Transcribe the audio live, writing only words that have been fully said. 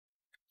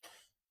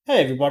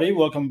Hey everybody,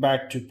 welcome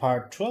back to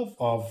part 12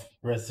 of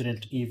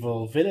Resident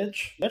Evil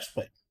Village Let's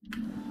Play.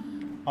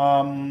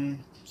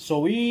 So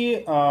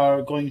we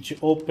are going to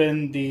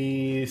open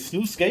the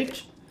sluice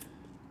gate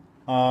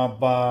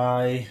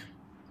by,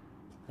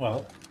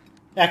 well,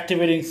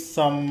 activating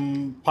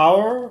some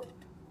power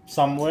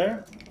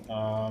somewhere.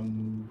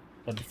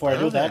 But before I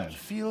do Well then, that,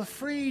 feel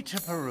free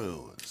to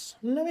peruse.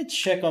 let me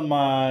check on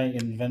my I've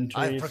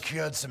inventories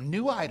procured some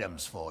new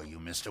items for you,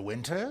 Mr.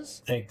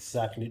 Winters.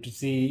 exactly to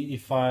see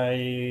if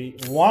I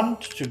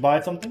want to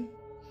buy something.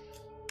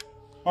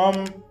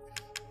 Um,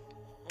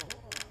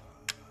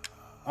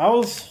 I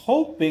was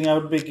hoping I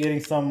would be getting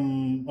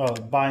some, well,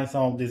 buying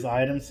some of these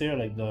items here,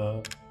 like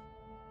the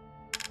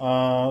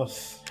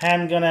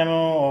handgun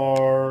ammo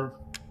or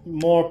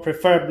more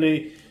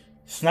preferably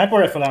sniper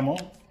rifle ammo,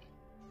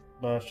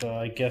 but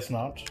I guess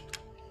not.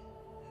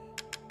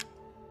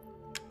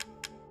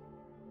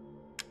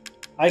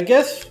 I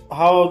guess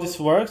how this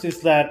works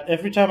is that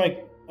every time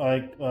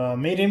I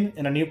meet him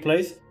in a new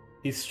place,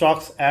 he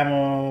stocks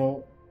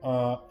ammo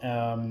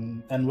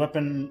and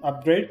weapon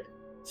upgrade.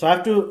 So I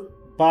have to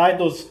buy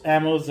those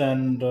ammos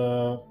and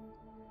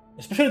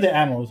especially the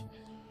ammos.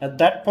 At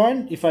that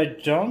point, if I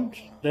don't,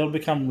 they'll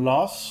become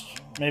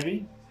lost.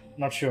 Maybe,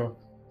 not sure.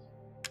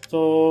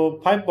 So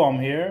pipe bomb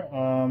here.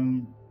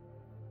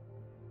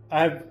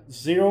 I have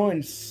 0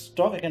 in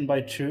stock. I can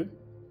buy 2.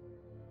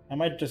 I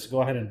might just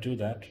go ahead and do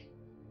that.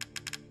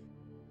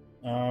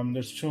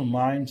 There's 2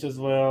 mines as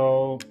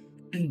well.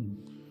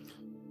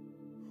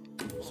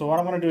 So what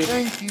I'm gonna do is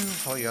Thank you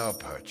for your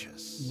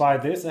purchase. buy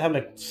this. I have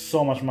like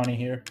so much money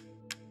here.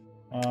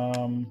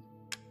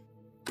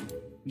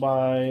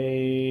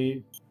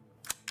 Buy.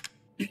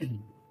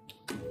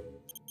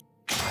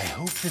 I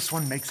hope this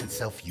one makes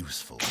itself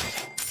useful.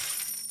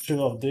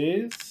 2 of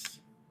these.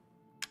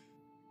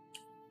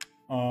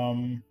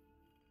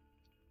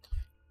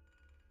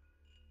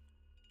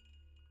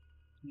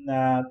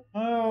 That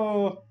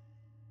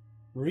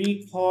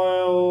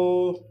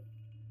recoil.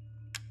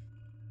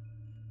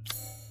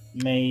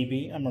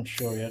 Maybe, I'm not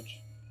sure yet.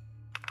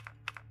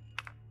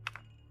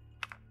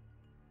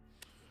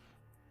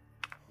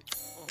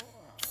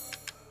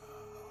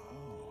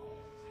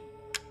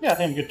 Yeah, I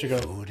think I'm good to go.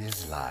 Food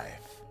is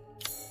life.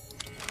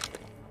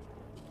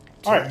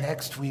 All right. Till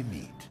next we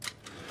meet.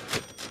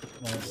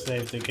 I'm gonna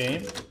save the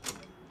game.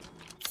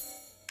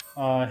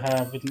 I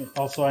have with me.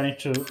 Also, I need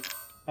to.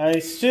 I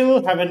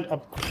still haven't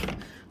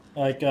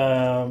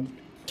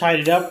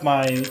tidied up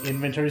my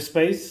inventory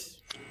space.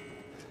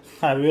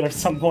 I will at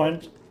some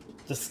point.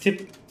 Just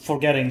keep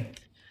forgetting.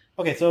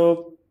 Okay,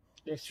 so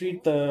let's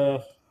read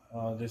the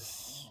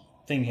this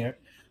thing here.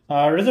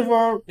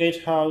 Reservoir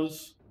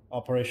gatehouse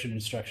operation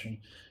instruction.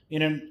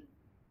 In an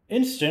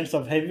instance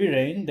of heavy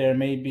rain, there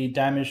may be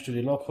damage to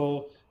the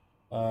local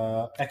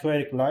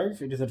aquatic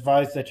life. It is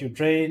advised that you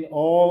drain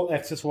all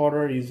excess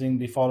water using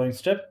the following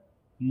step.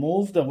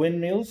 Move the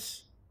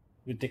windmills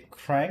with the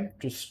crank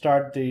to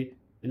start the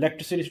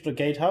electricity to the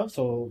gatehouse.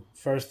 So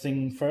first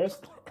thing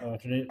first,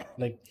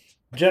 like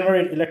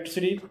generate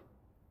electricity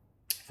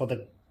for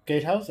the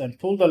gatehouse and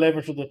pull the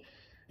lever to the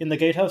in the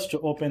gatehouse to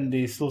open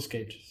the sluice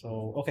gate.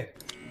 So okay,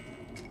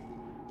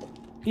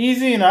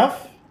 easy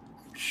enough,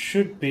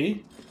 should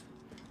be.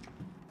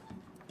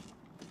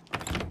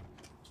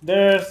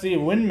 There's the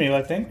windmill,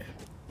 I think.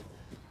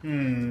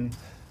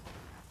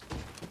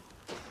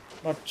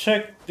 Let's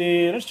check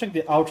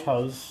the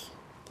outhouse.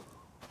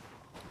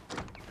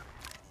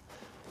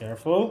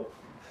 Careful.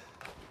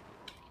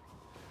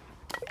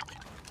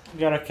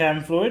 Got a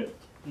cam fluid.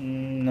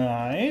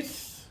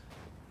 Nice.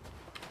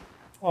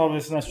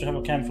 Always nice to have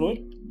a cam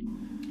fluid.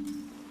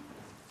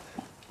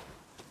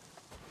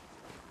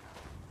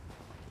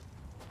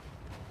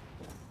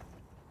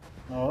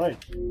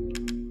 Alright.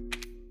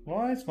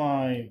 Why is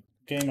my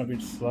game a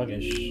bit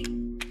sluggish?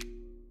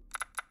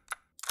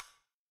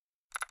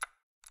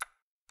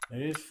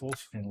 It is full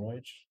screen,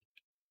 right?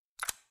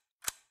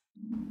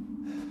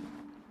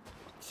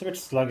 It's a bit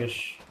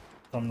sluggish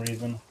for some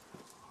reason.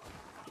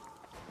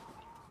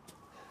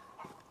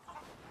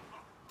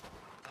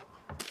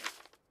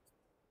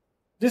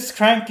 This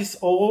crank is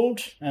old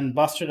and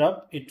busted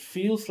up. It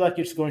feels like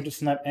it's going to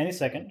snap any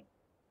second.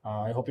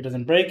 I hope it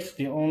doesn't break.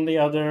 The only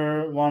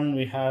other one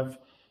we have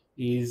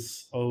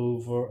is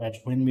over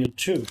at windmill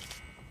 2.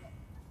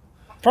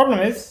 Problem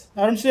is,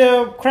 I don't see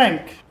a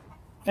crank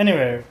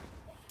anywhere.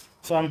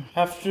 So I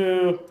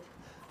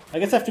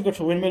guess I have to go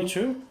to windmill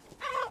 2.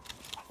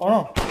 Oh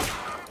no.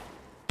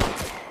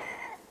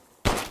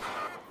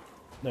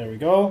 There we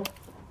go.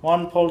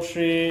 1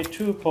 poultry,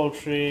 2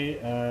 poultry,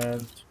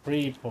 and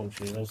 3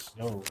 poultry. Let's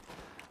go.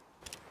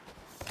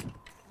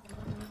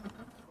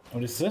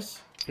 What is this?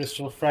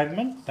 Crystal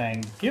fragment.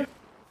 Thank you.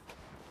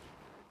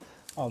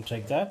 I'll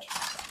take that.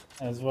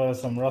 As well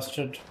as some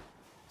rusted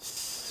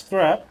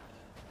scrap.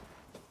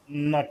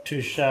 Not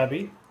too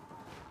shabby.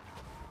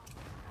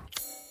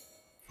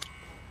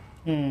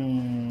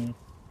 Any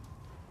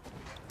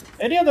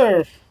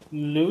other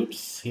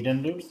loots?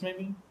 Hidden loots,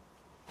 maybe?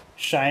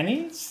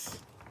 Shinies?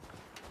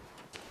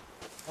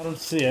 I don't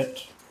see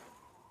it.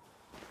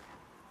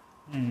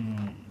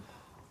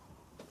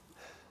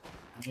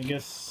 I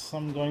guess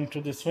I'm going to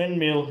this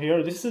windmill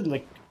here. This is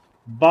like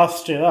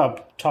busted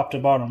up top to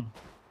bottom.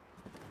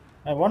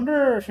 I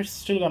wonder if it's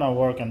still gonna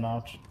work or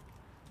not.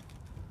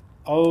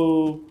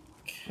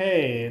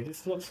 Okay,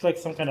 this looks like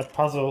some kind of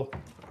puzzle.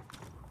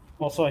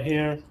 Also, I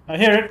hear it. I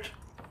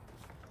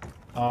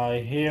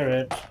hear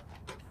it.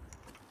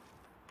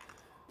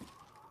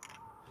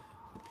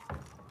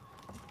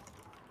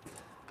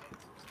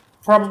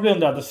 Probably on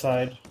the other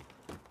side.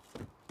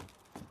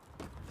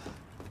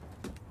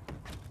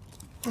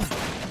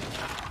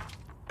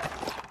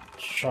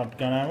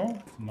 Shotgun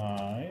ammo.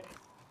 Nice.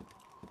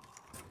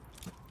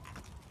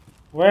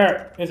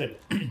 Where is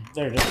it?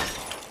 There it is.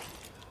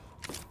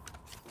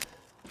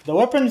 The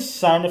weapon's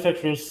sound effect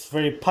feels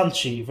very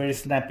punchy, very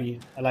snappy.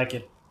 I like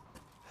it.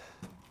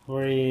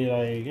 Very,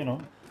 like, you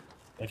know,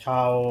 like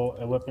how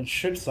a weapon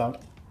should sound.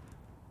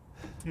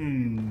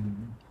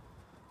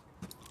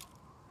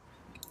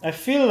 I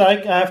feel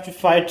like I have to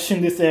fight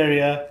in this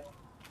area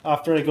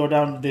after I go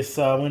down this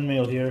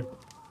windmill here.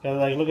 Cause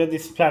like, look at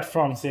these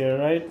platforms here,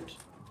 right?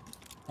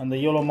 And the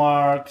yellow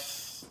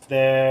marks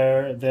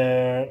there, and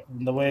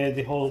the way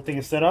the whole thing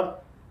is set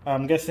up.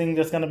 I'm guessing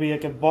there's gonna be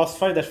like a boss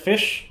fight, that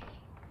fish.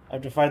 I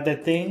have to fight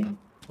that thing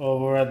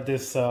over at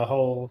this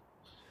whole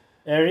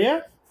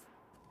area.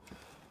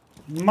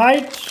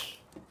 Might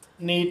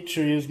need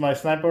to use my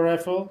sniper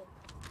rifle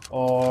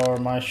or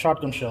my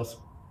shotgun shells.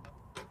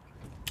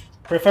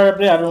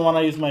 Preferably, I don't want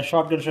to use my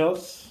shotgun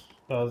shells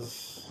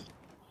because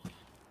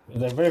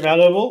they're very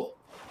valuable.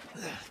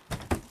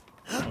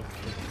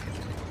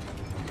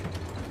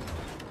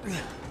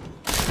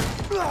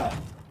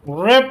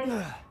 Rip!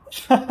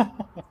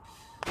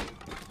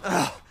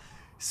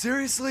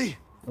 Seriously?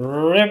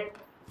 Rip,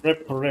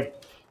 rip,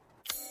 rip.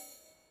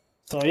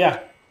 So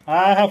yeah,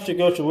 I have to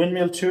go to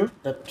Windmill 2.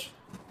 That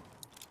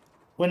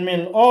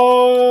windmill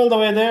all the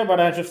way there, but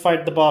I have to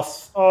fight the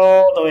boss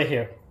all the way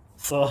here.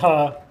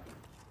 So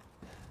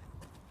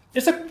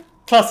it's a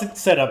classic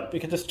setup. You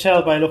can just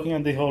tell by looking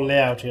at the whole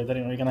layout here that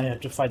you're gonna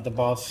have to fight the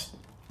boss.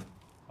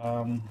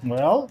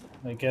 Well,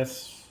 I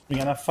guess we're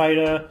gonna fight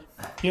a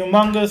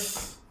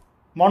humongous,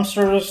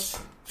 monstrous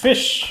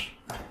fish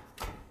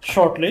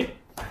shortly.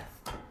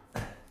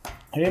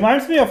 It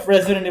reminds me of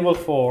Resident Evil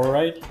 4,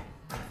 right?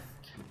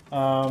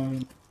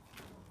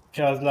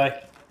 Because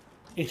like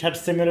it had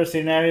similar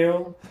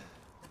scenario.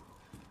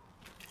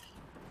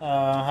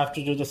 Have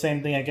to do the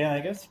same thing again, I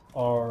guess.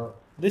 Or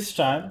this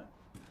time,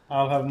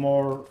 I'll have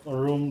more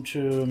room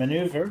to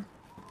maneuver.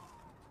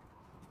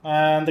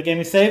 And the game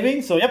is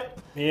saving, so yep,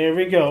 here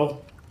we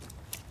go.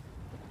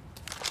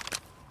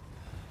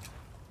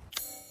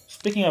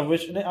 Speaking of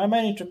which, I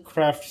might need to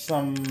craft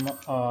some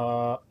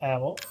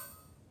ammo.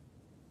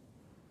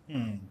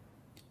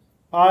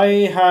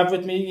 I have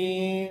with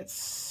me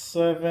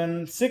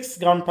 6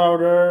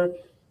 gunpowder,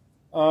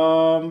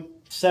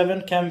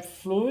 7 chem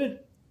fluid,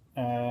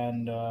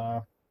 and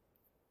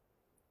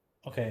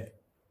okay,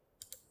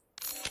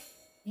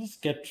 let's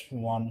get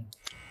 1.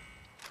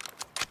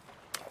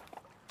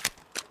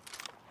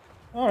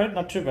 All right,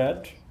 not too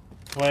bad.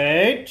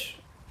 Wait.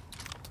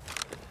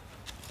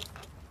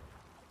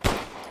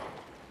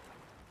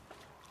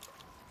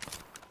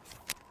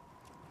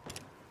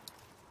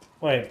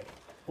 Wait,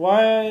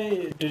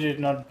 why did it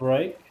not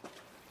break?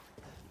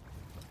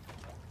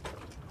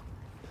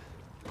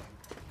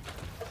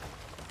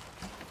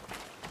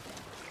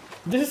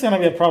 This is gonna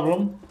be a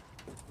problem.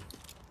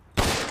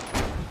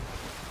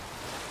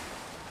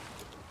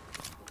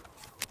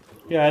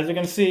 Yeah, as you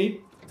can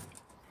see,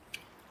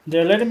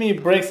 they're letting me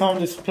break some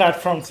of these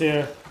platforms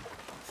here.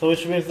 So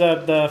which means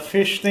that the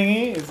fish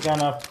thingy is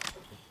gonna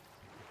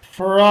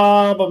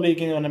probably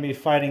gonna be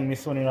fighting me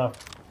soon enough.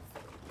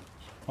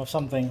 Or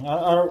something.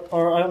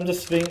 Or I'm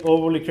just being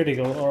overly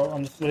critical, or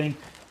I'm just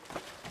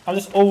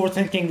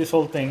overthinking this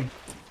whole thing.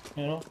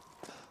 You know?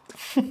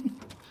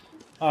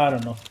 I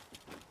don't know.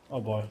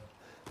 Oh boy.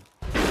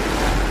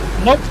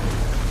 Nope.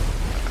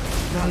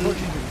 Not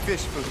looking at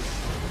fish food.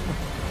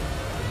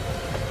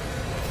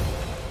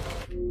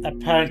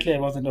 Apparently I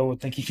wasn't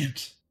overthinking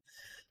it.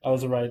 I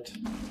was right.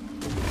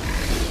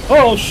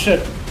 Oh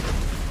shit!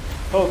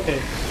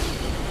 Okay.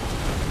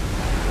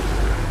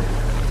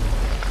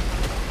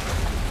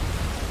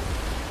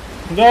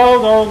 Go,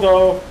 go,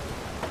 go!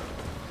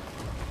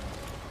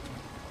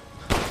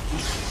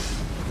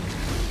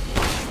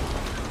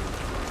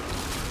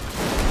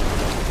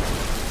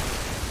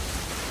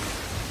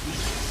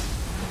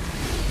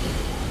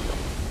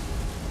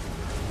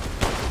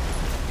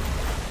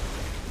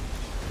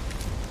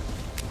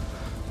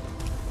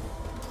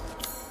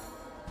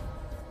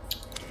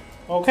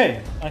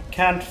 Okay, I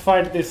can't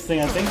fight this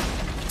thing, I think.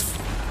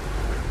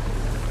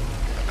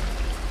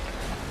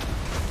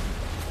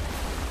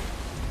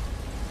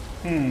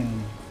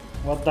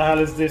 What the hell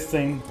is this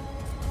thing?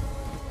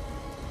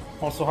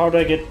 Also, how do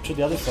I get to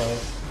the other side?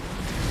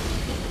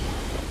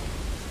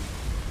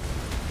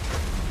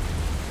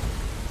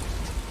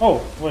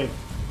 Oh, wait.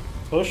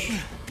 Push?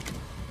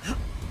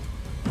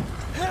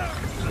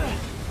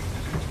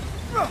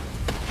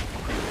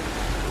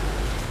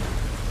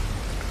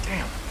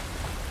 Damn.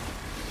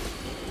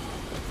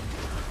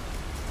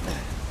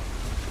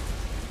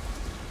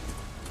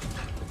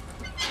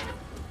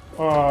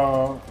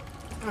 Oh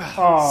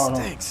no.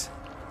 Stinks.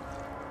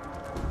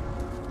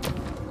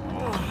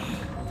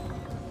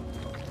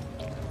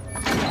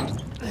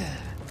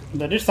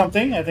 That did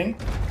something, I think.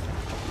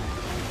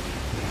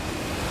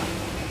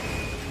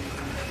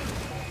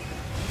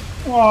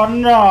 Oh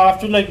no, I have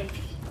to like...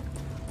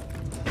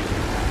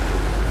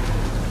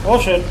 Oh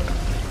shit.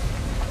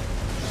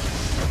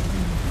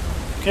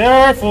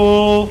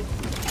 Careful!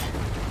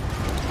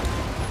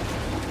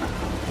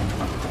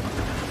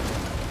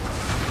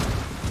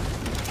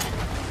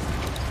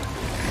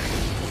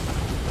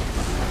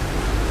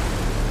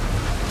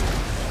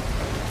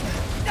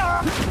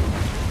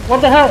 What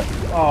the hell?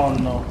 Oh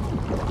no.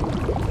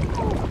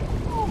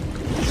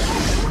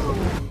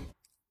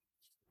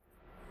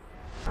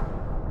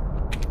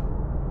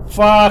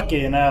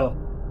 Fucking hell.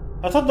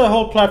 I thought the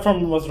whole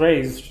platform was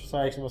raised, so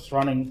I was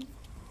running.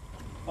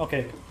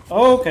 Okay.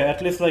 Okay,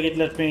 at least like it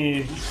let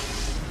me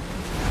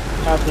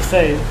have the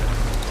save.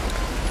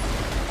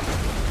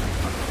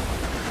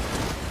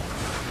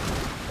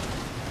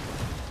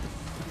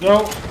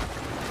 Go.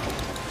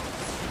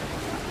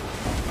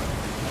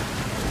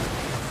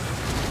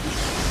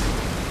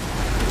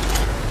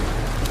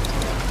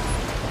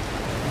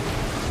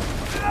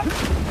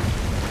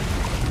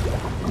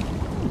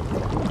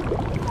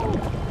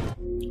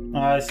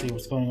 I see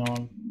what's going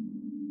on.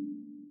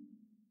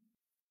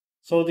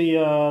 So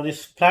the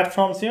these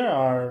platforms here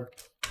are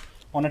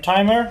on a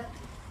timer.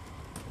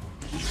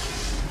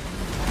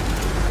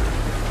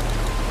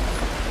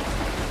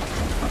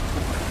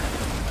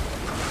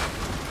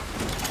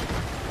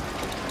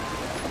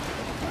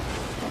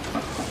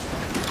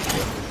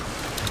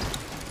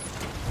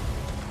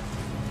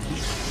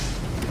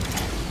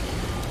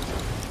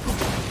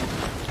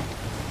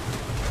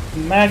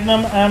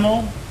 Magnum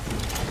ammo.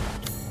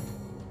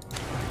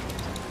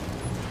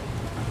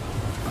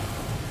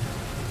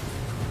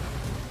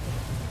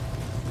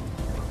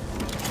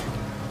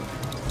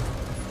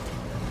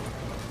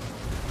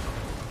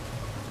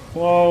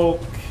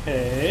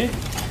 Okay.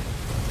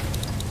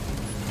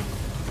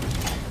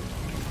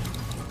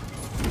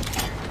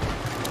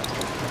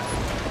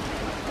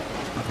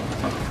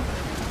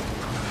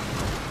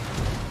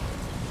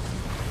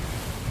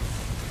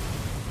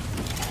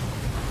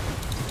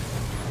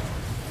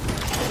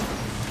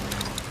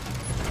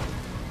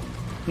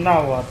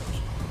 Now what?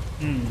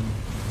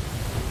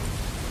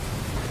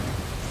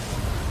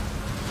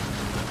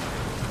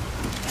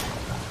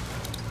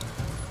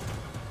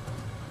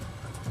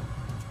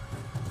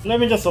 Let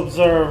me just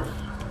observe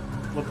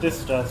what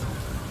this does.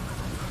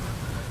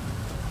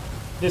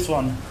 This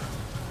one.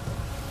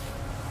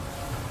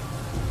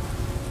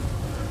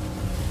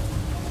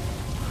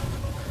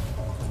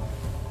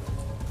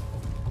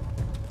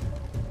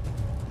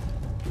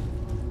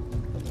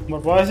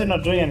 But why is it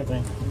not doing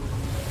anything?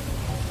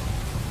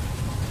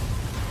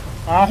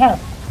 Aha!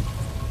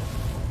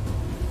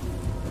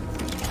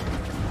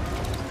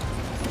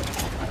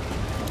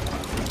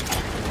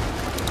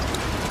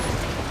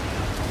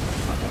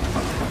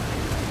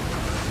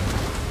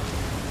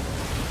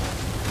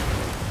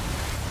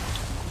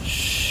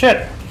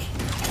 Shit!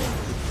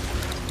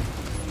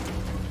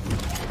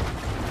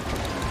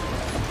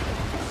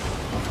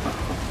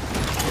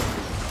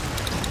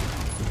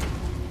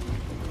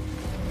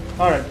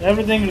 Alright,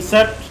 everything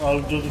reset.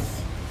 I'll do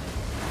this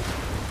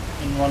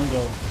in one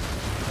go.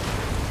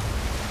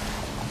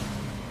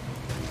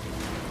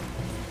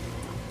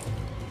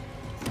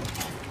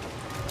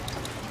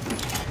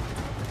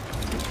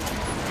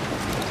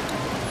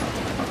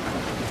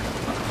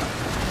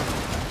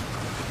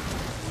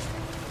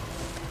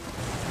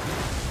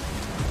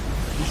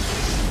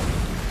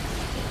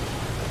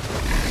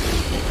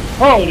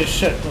 Holy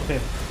shit, okay.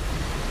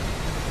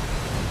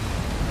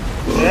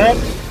 Yep.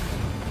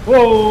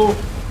 Whoa!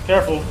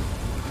 Careful.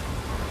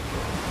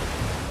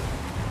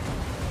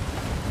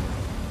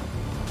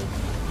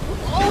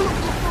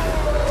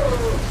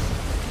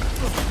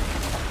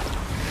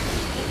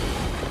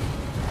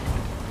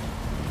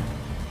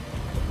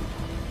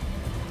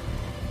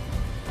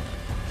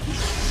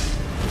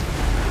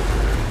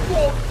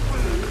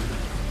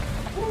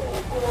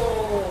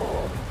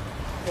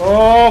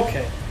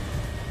 Okay.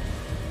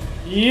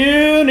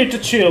 You need to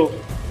chill.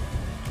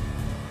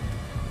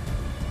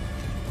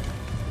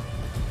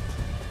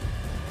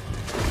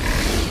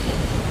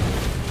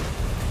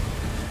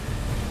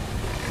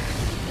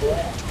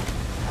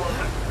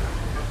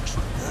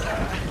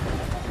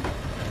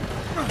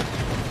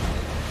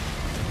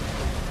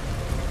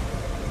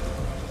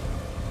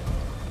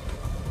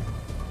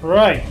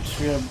 Right,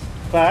 we are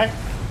back.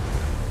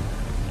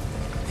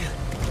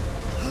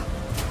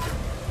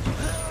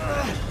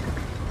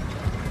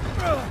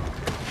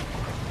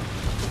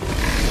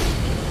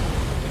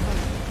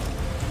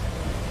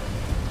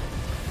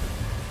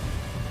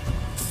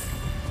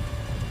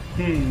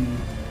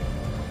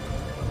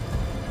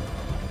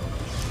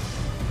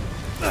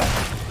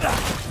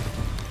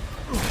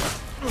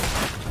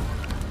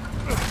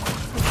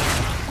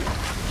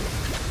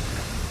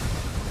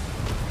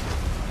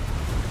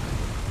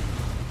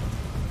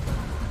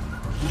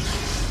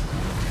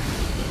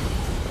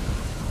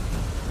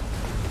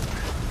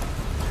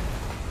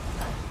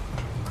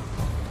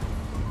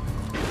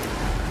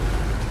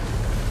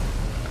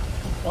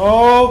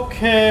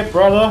 Okay,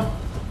 brother.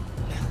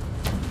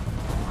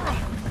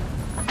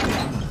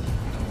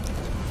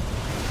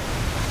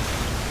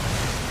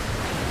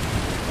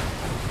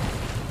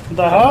 The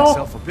Got hell?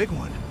 myself a big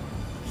one.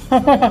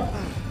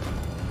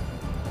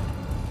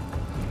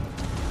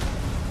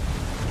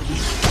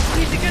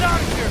 Need to get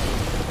out of here.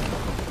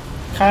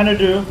 Kinda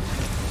do.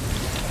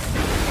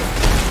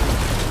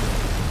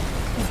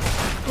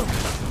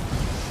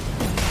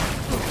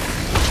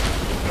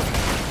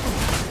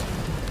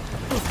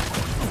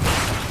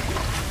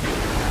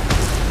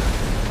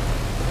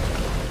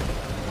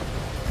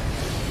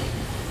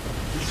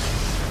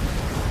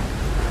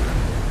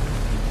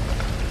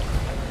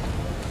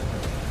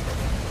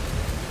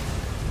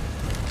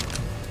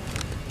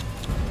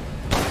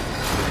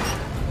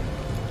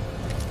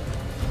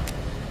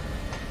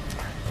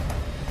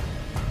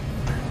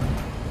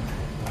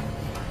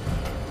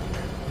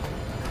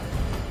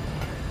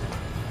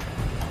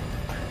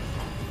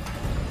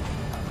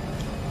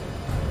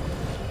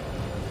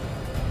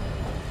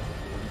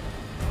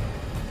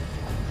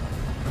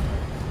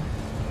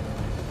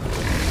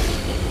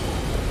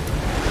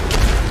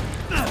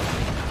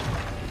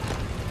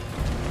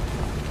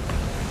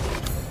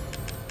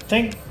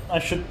 Think I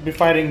should be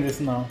fighting this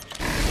now.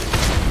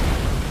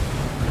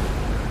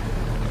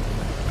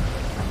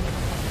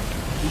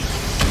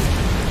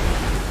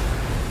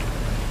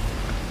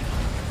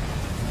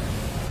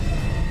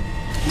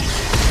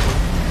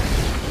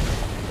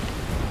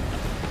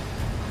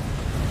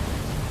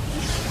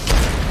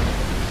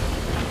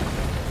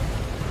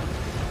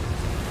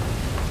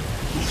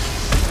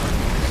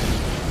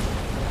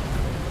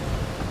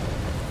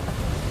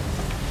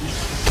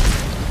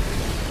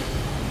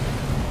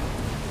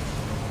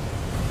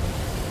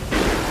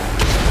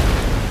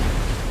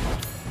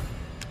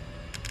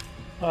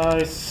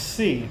 I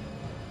see.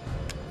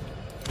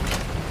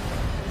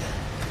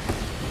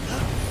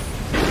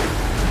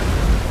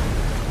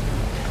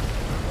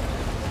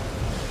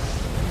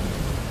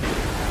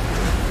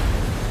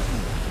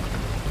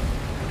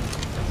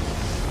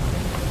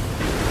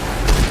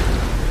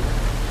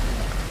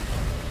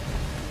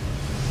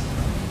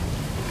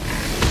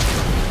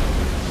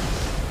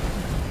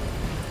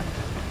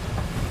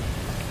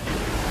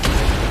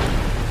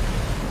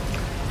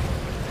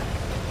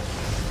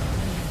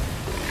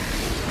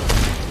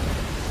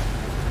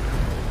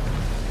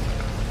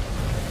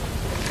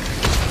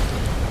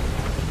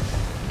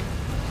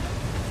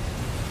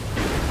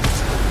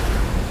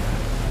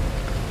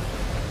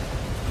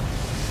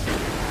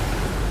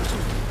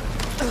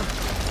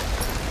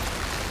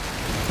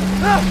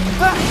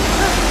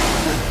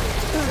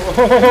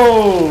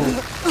 Oh!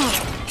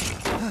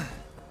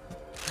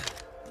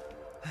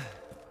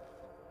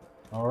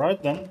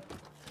 Alright then.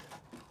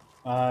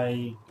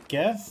 I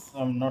guess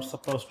I'm not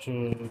supposed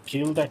to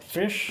kill that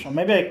fish. Or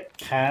maybe I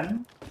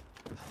can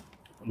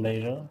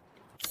later.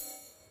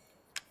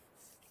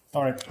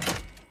 Alright.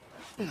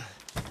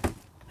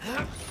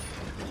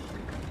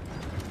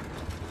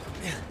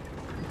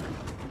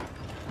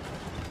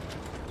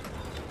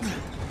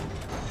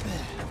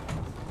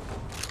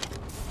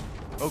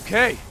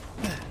 Okay.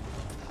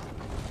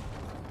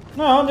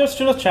 No, there's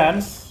still a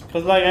chance.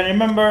 Because, like, I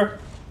remember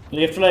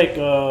you have to, like,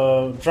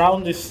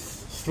 drown this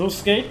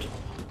sluice gate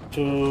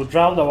to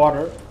drown the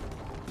water.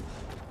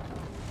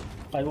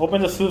 Like,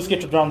 open the sluice gate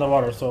to drown the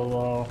water,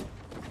 so,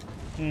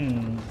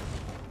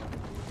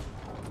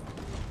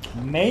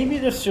 maybe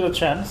there's still a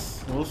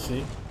chance. We'll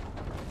see.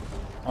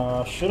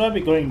 Should I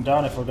be going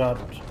down? I forgot.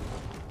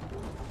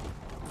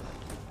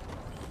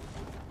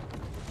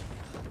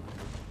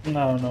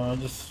 No,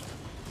 just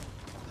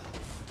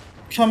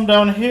come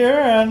down here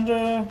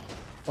and,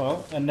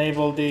 well,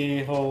 enable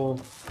the whole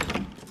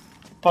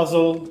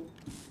puzzle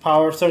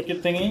power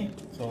circuit thingy.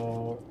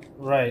 So,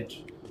 right.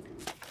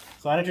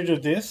 So I need to do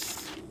this.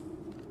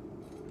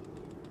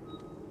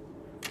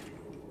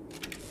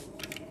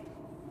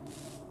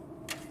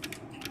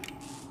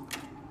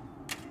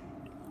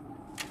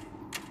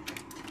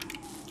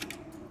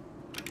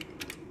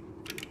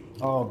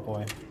 Oh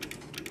boy.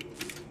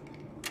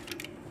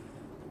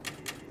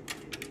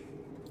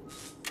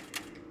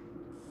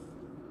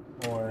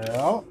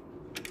 Well.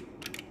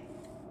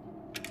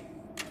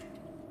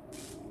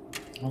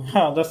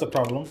 That's the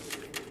problem.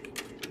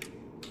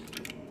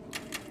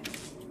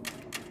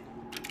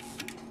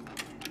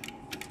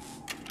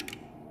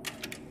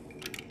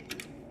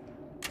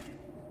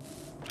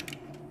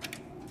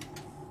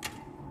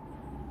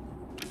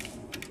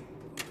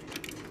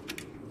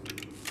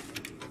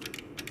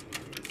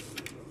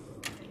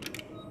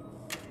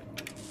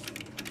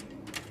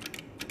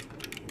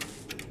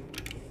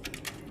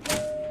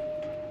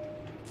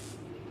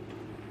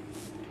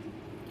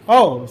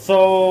 Oh,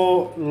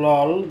 so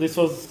lol, this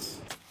was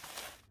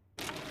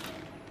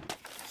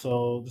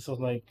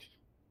like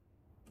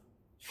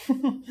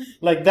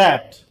like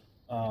that.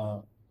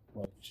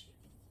 What?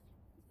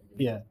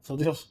 Yeah, so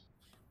this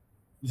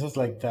was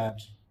like that.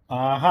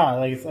 Aha,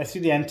 like I see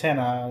the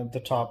antenna at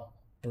the top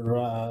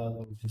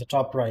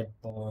right,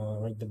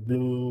 like the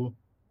blue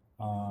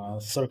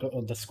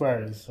circle, the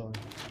square is. So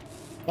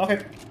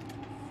okay.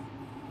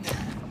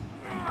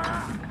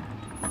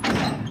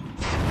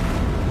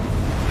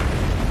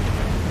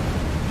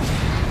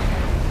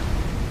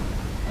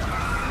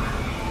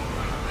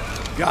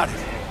 Got it.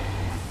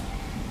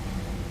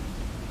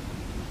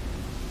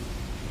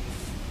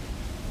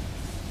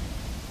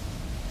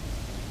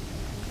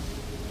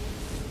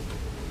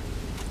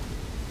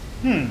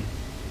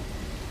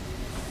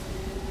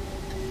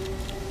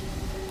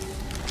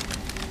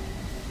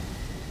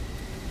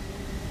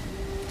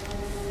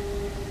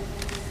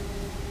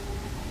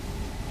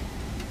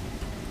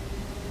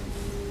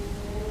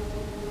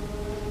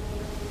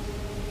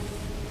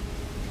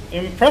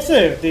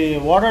 Impressive! The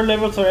water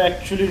levels are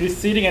actually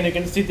receding and you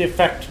can see the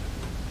effect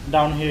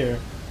down here.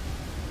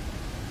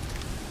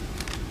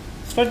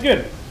 It's quite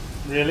good,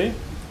 really.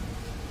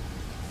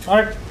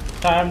 Alright,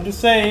 time to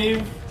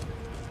save.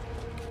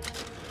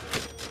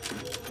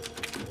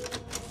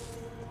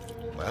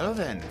 Well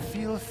then,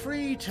 feel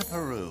free to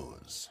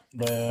peruse.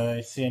 Do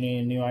I see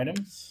any new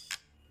items?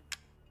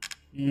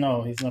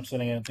 No, he's not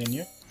selling anything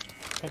new.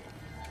 Okay.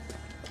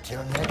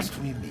 Till next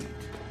we meet.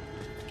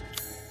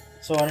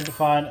 So I need to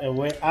find a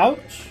way out.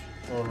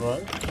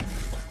 Alright.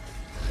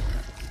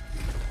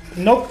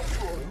 Nope.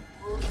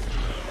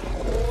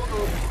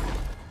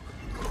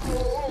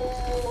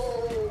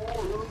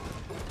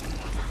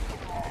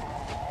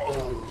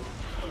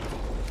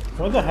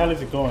 Where the hell is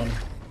he going?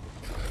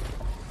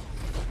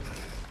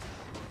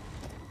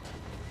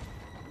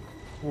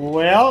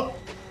 Well,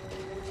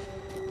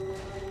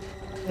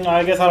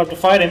 I guess I'll have to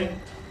fight him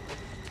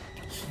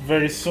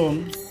very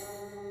soon.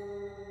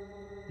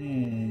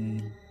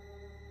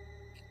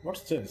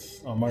 What's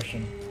this? Oh,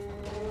 Martian.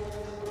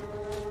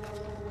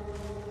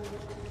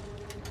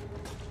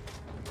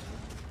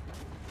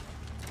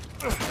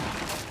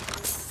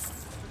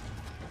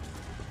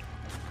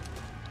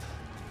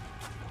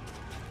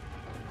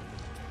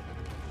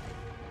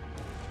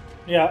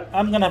 Yeah,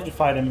 I'm gonna have to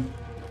fight him.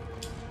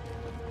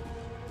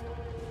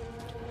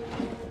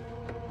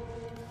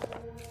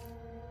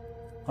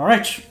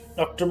 Alright,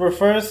 October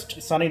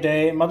 1st, sunny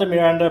day. Mother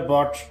Miranda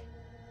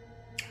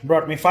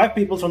brought me 5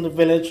 people from the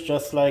village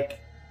just like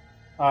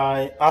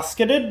I asked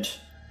it.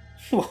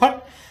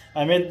 What?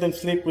 I made them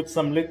sleep with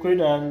some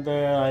liquid and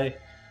I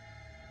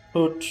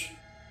put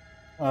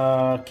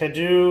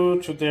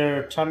Kedu to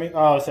their tummy.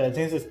 Oh, sorry, I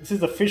think this is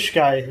the fish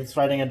guy who's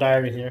writing a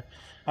diary here.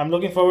 I'm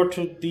looking forward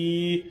to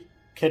the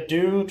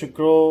Kedu to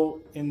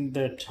grow in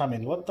their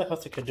tummy. What the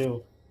hell's a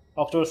Kedu?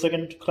 October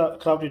 2nd,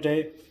 cloudy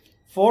day.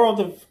 4 of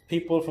the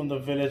people from the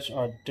village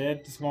are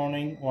dead this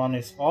morning. 1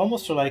 is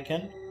almost a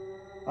lichen.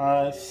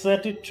 I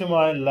sent it to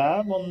my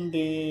lab on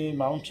the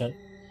mountain.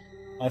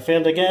 I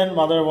failed again.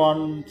 Mother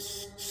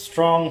wants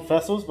strong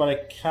vessels, but I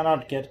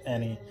cannot get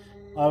any.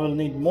 I will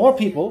need more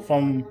people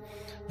from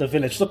the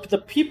village. So the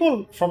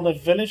people from the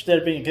village,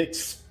 they're being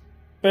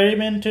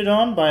experimented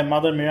on by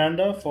Mother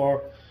Miranda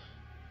for,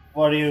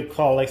 what do you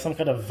call, like some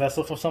kind of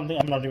vessel for something?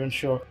 I'm not even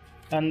sure.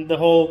 And the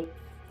whole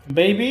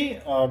baby,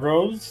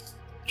 Rose,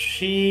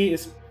 she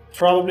is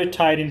probably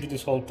tied into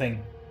this whole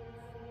thing.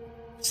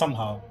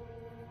 Somehow.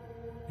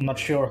 I'm not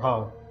sure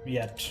how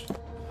yet.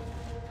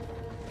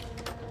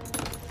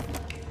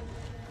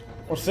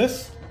 What's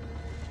this?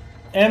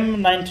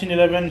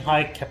 M1911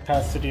 high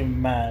capacity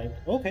mag.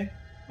 Okay,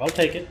 I'll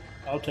take it.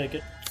 I'll take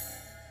it.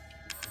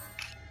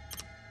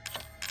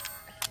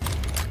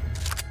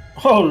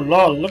 Oh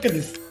lol, look at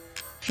this.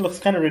 Looks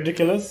kind of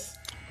ridiculous.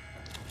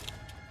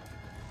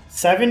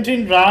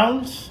 17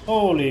 rounds?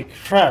 Holy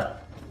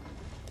crap.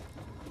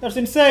 That's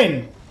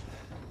insane.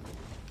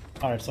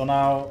 Alright, so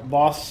now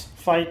boss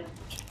fight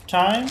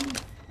time.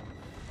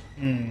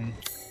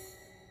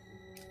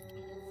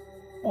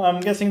 Well,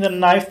 I'm guessing the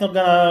knife's not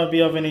gonna be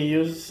of any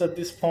use at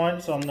this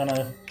point, so I'm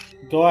gonna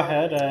go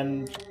ahead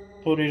and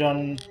put it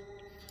on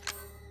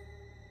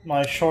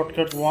my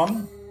shortcut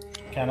one.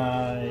 Can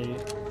I?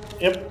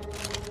 Yep.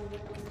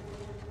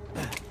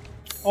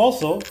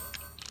 Also,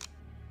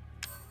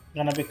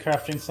 gonna be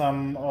crafting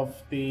some of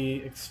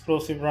the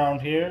explosive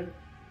round here.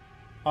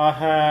 I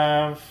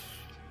have.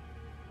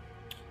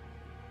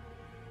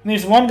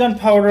 Needs 1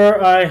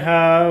 gunpowder. I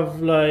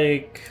have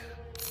like.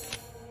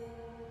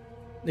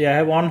 Yeah, I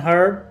have 1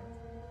 herb.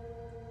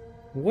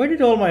 Where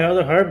did all my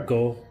other herb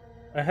go?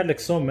 I had like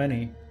so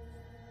many.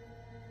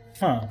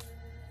 Huh.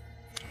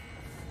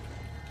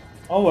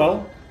 Oh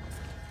well.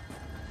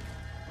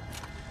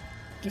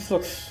 This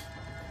looks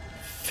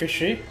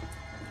fishy.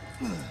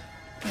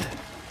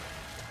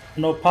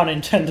 No pun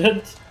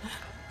intended.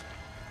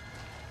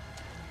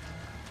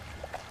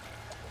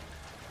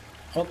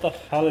 What the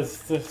hell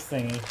is this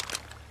thingy?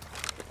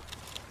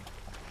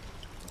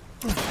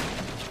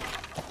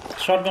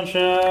 Shotgun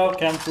shell,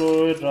 chem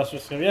fluid, raster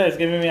scale. Yeah, it's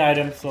giving me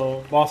items,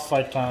 so boss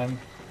fight time.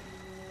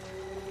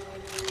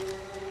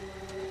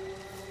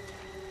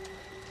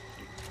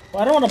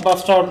 I don't want to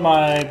bust out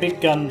my big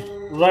gun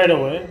right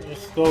away.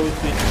 Just go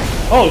with the.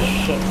 Oh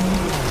shit!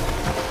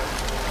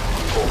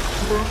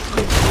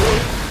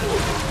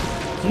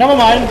 Never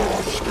mind.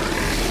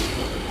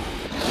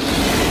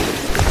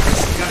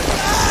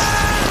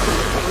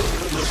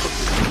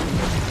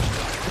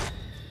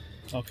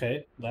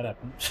 Okay, that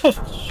happened.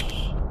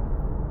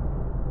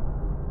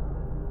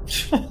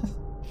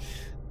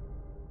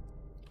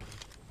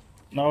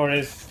 No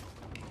worries.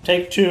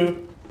 Take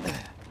two.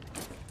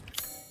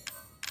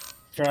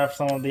 Grab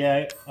some of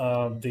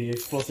the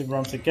explosive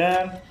rounds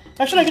again.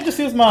 Actually, I can just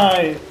use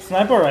my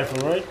sniper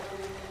rifle, right?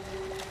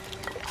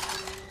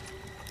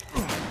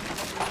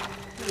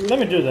 Let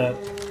me do that.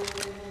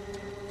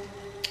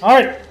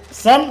 Alright,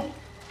 son.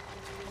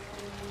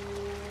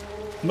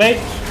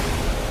 Mate.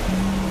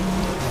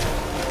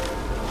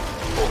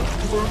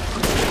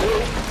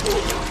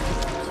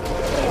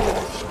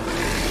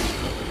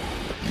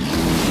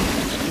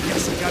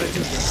 Yes, I gotta do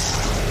this.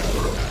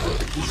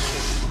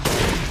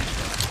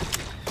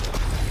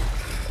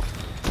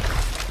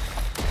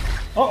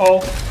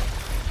 Uh-oh.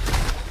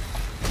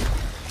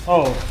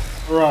 Oh,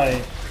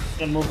 right.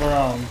 Can move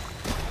around.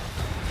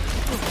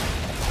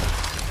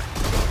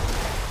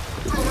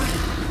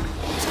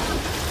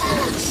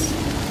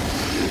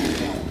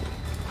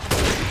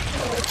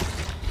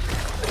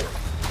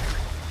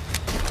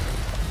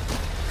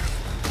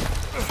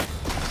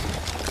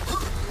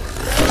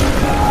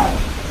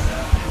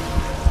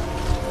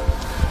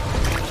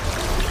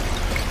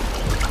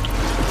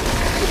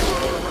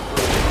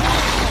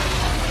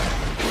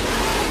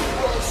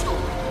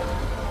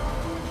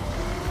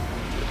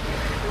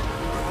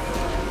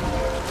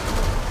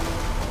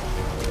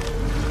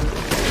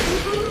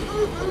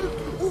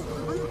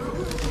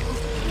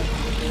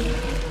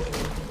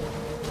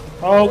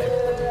 Okay.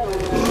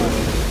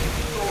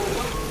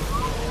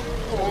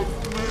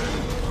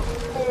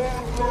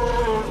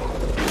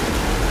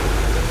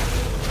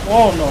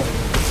 Oh no.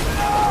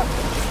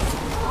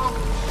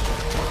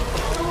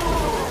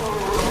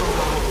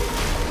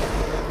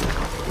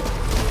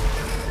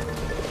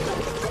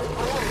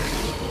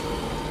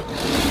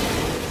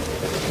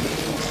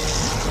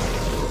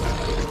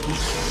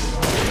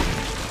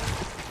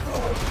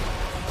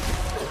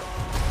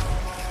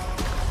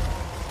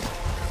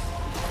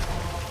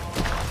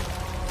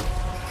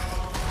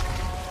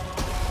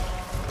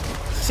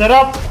 Set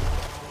up.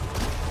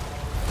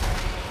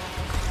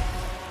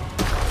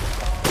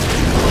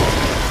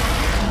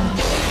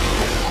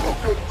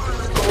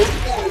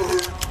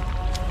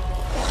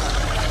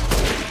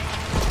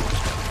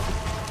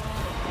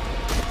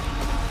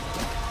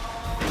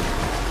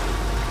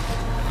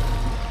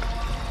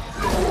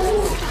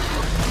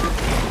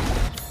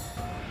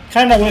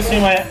 Kinda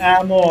wasting my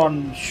ammo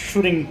on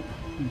shooting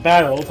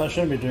barrels. I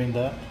shouldn't be doing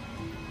that.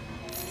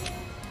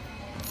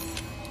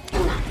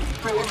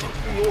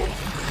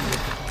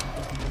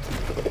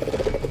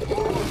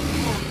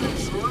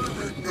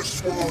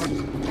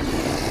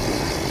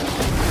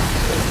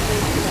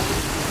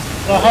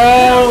 The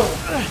hell?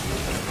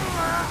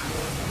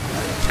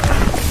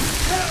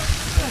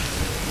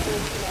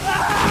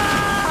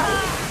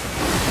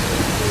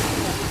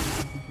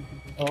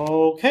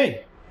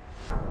 Okay.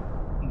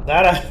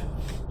 That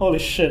holy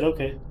shit,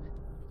 okay.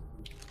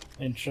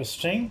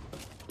 Interesting.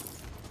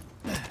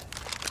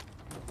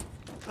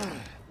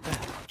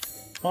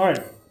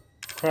 Alright.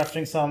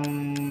 Crafting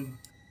some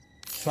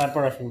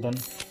sniper rifle then.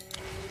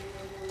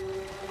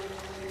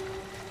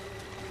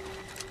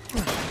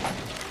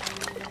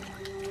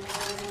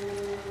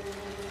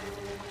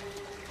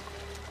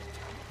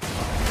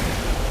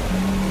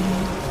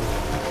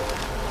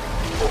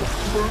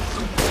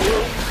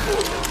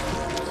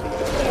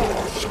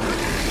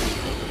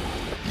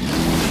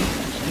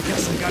 I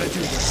guess I gotta do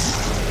this.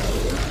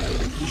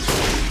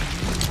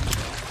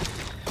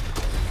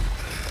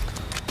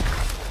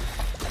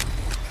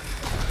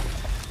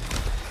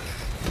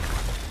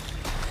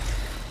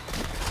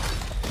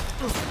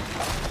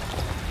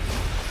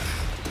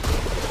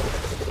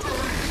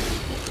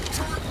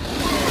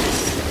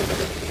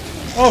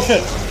 Oh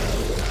shit.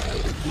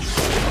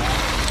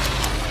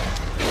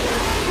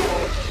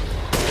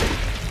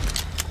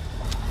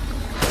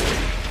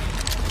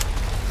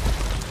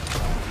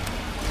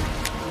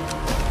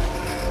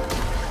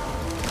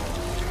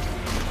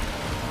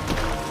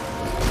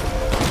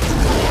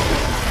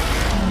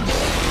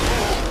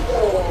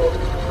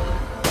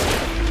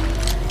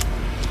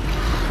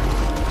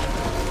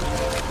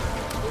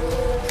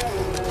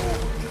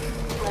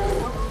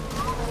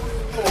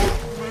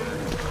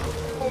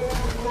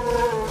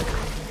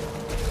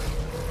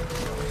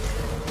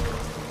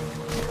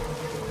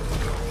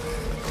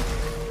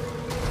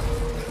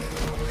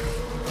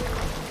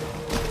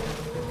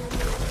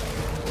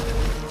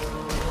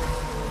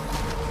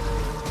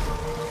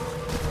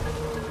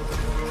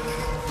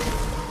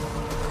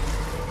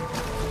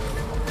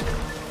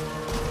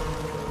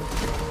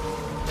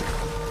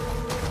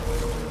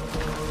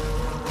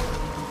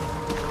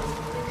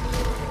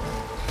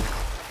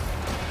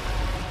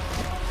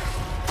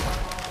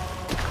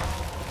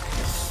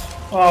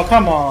 Oh,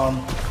 come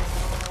on.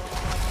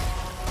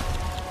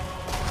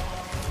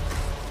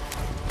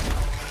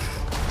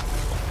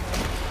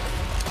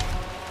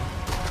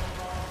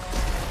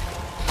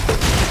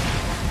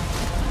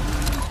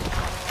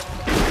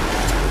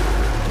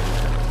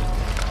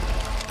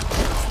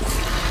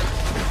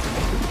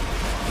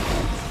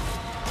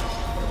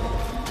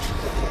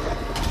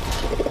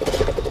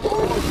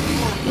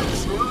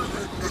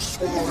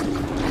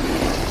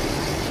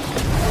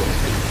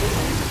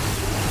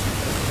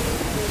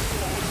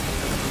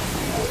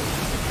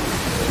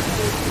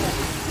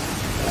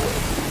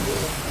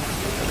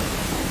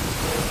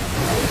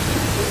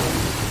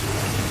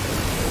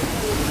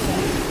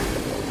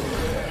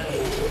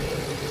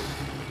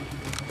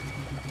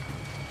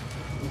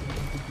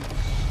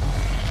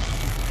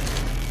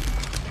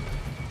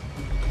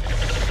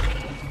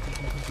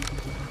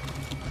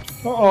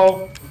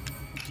 Uh-oh.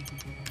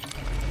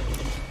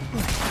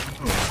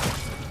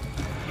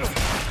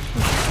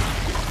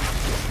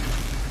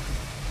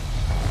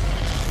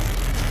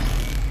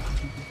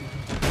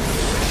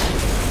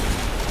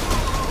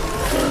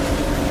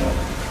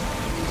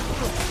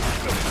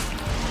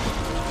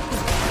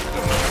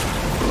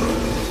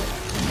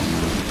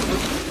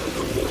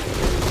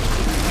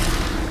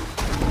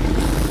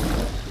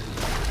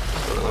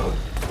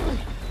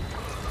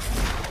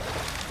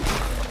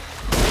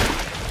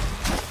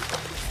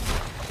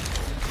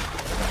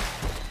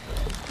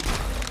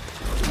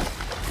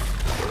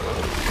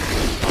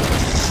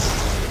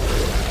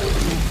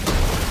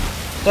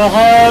 The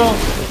hell?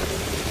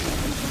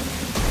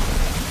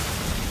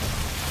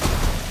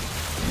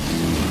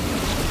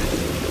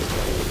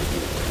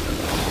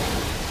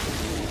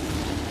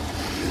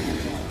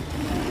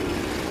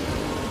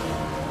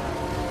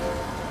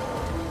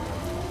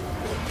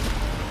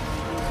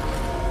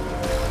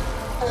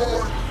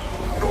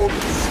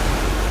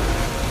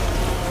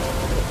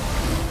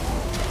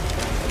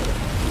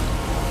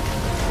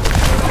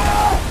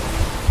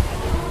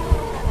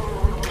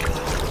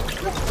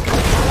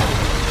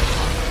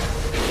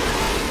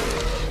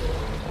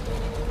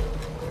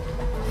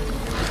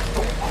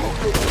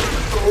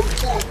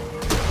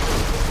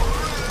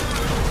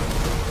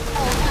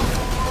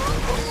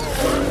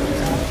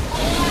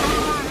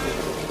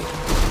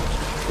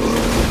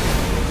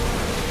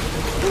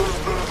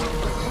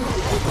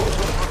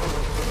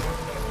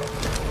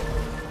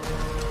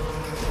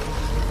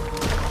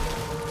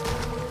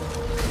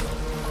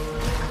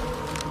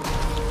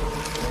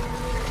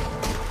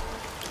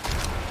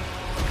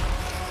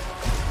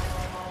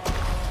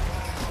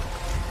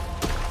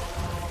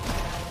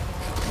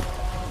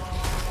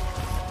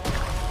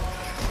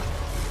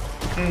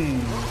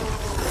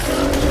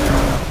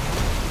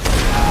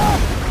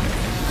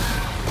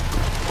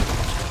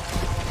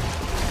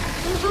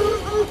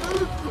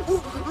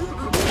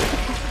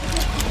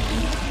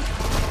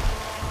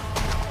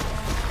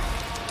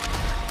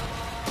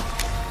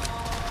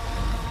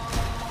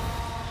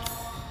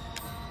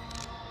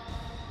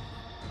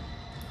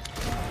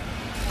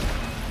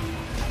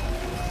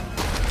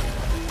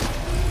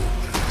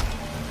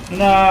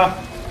 Nah.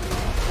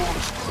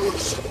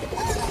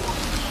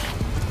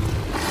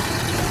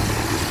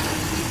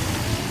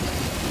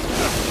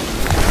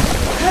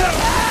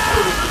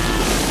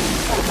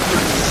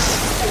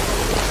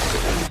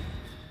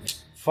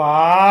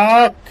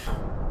 Fuck.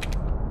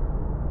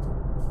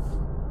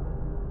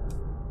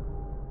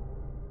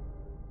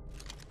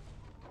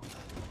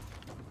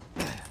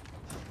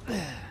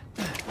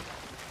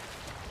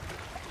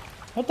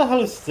 What the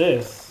hell is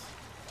this?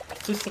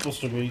 What's this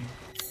supposed to be?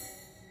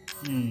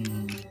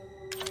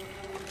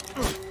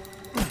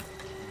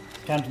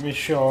 Can't be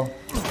sure.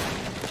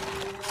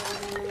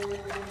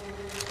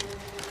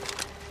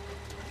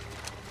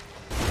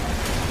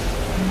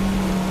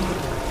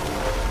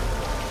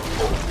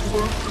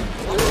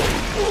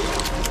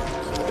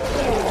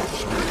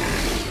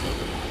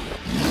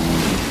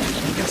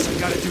 I guess I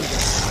gotta do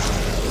this.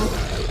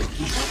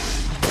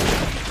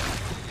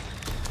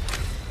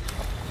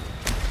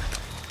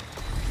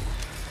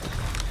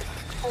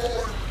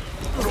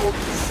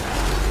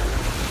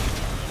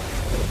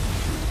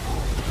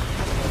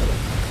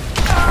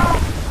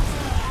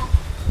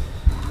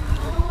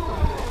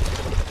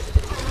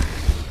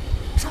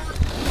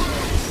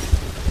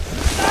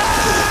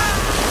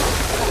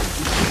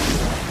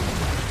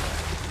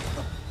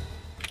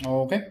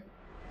 Okay.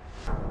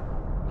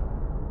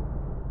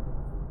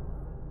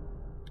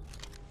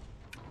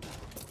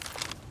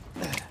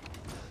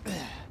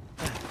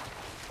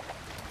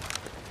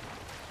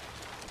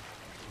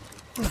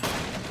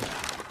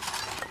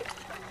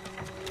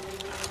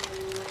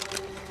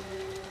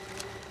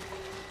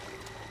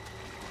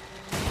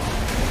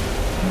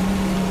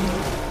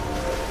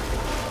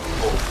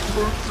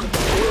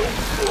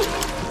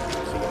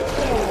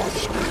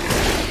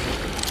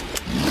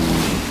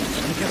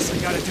 I guess I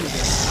gotta do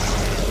this.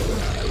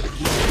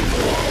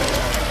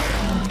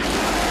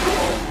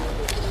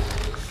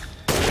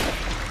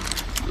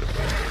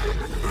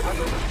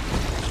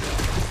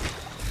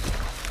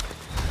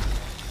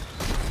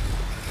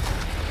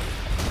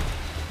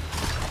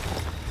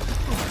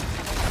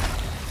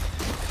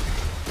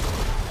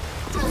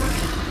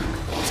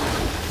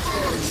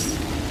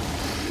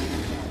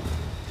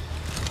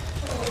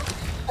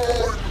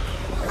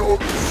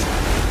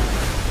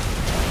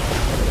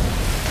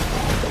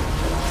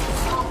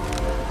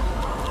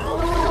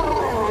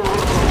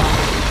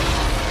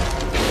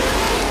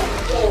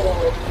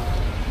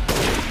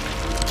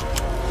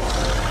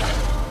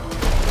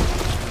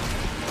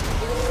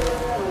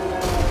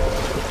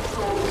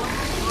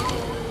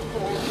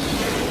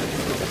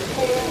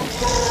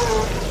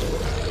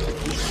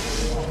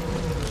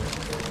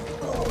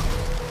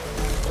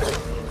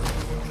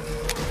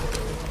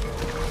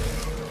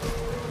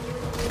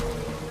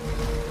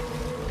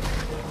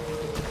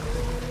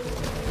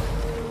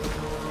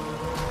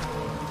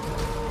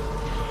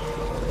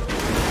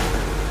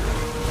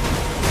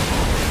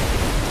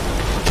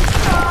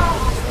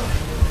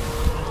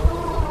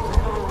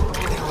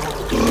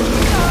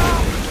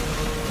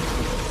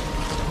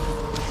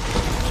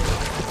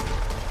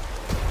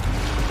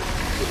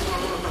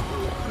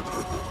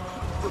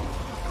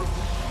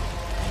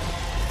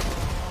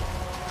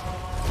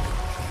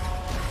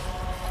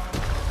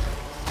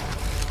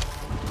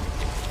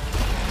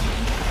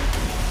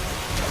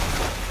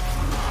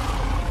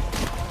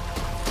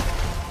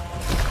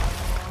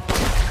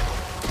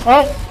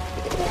 Oh!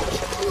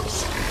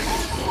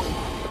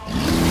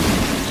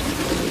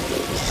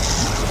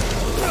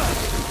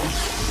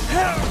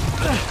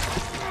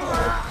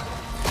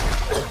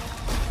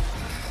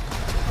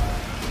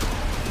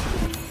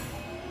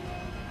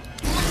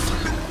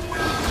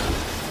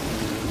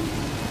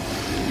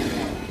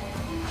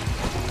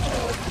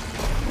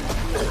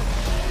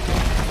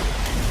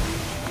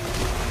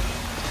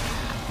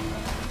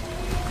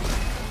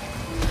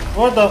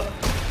 What the?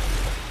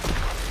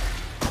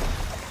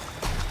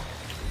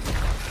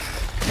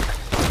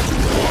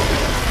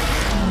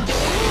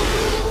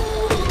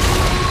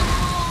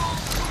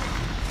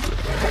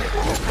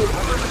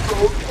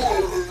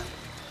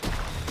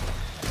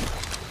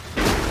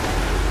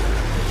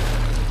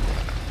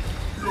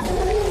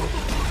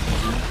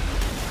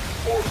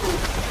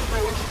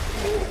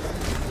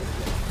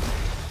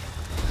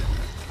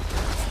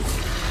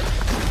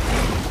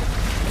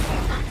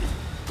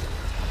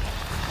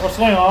 What's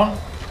going on?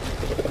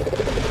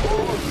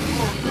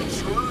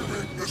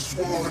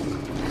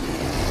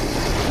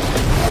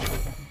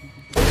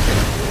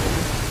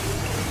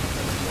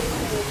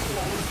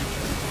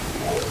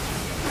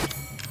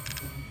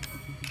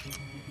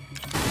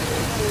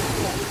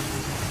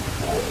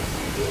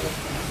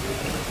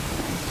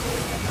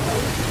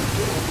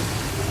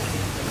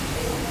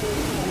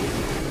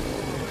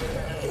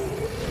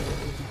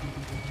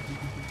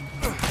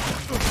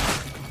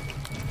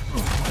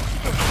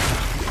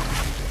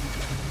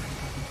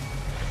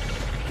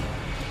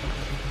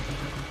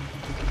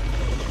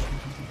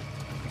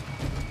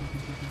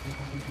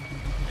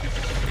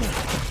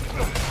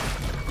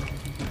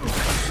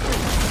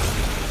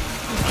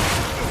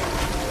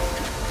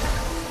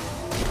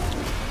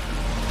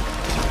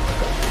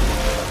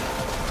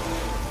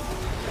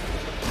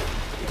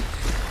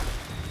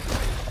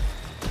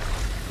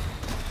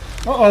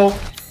 Uh-oh.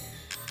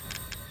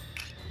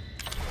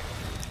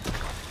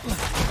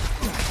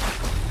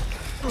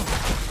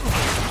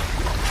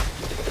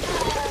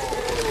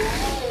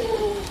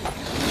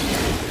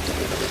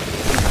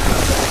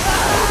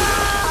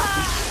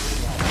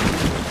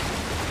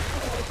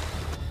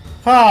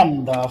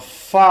 Come the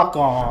fuck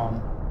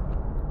on.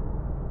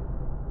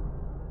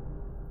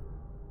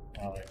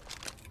 Alright.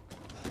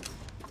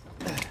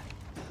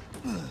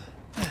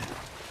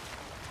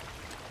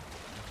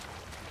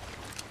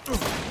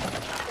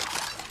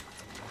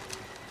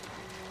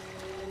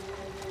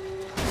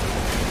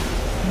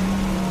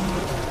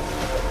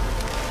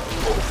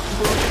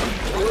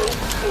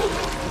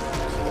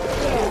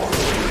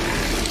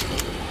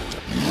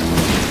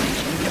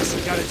 Guess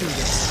I gotta do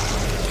this.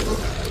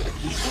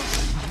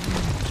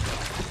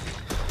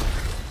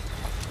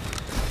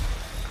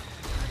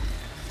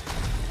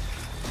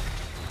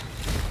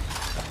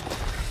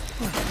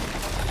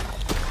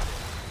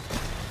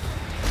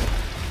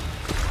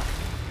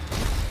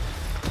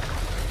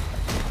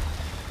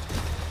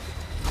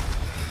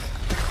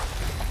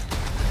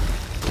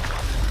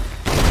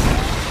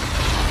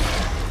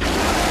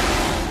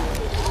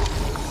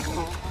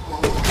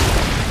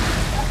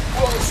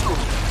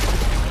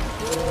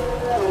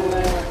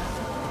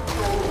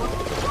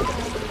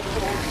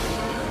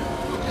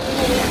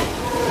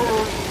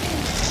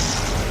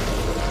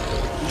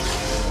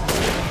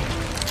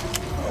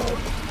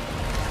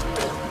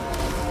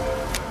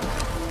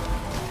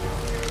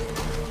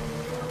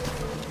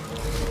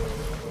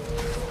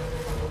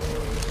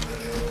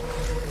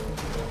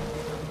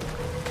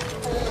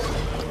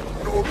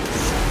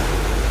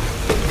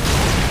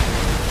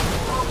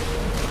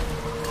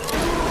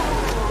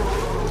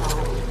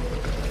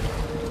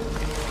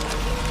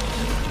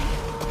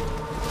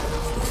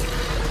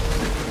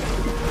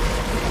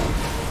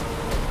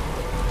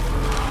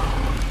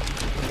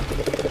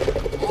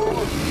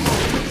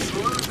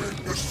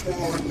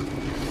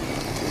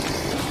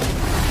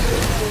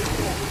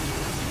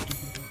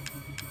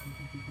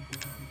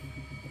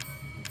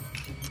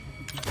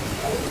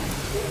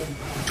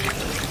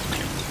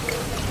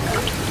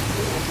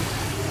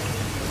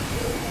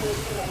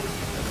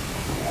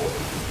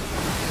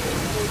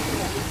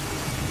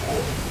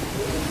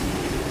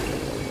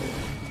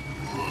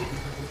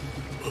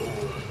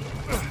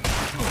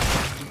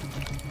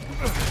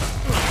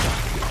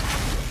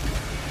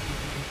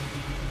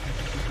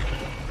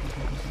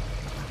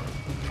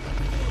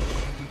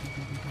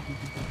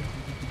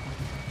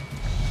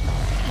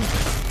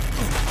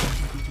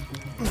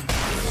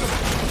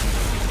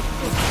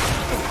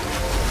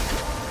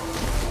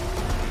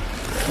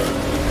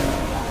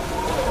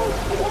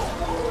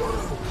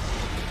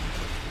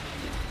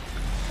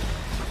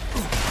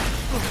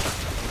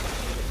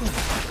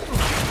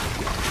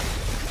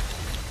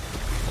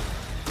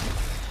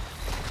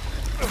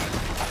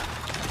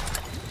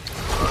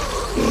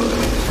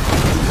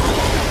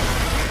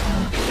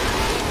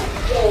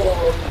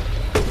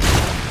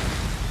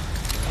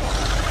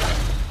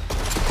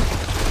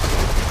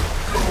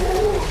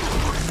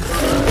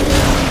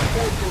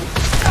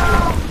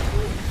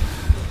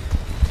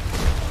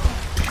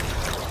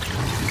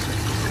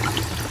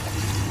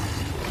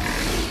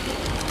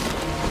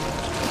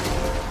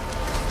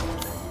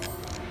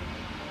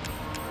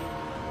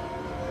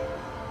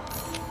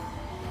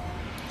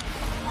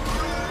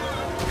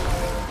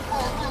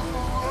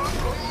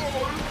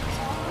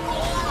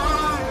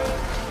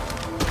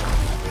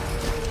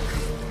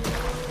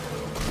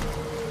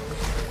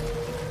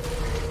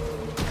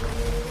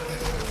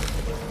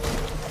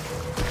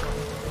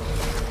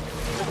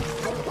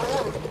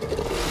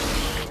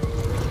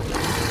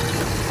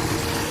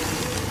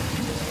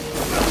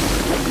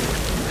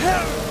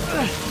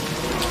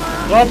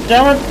 God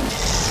damn it!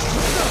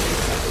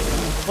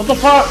 What the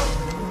fuck?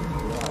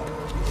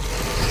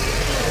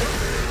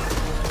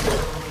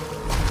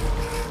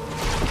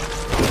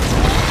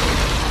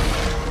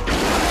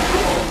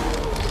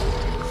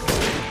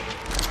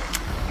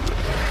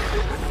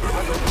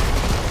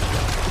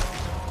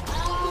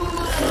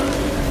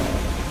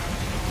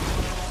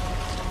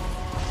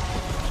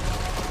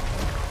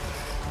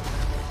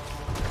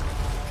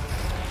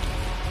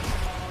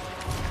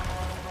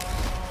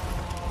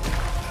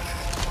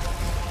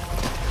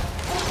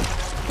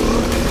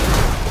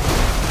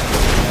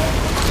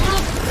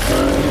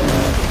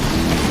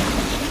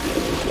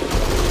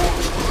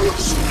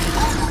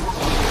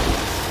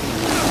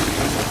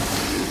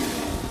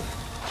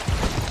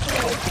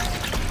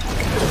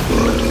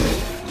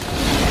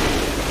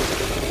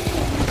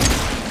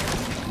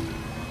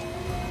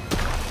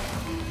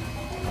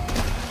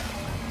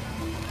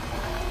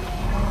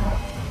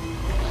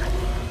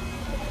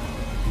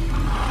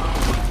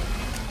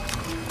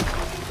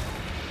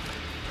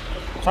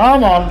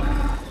 Come on!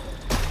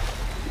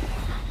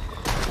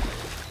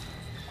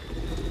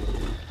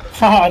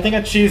 Haha, I think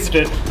I cheesed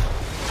it.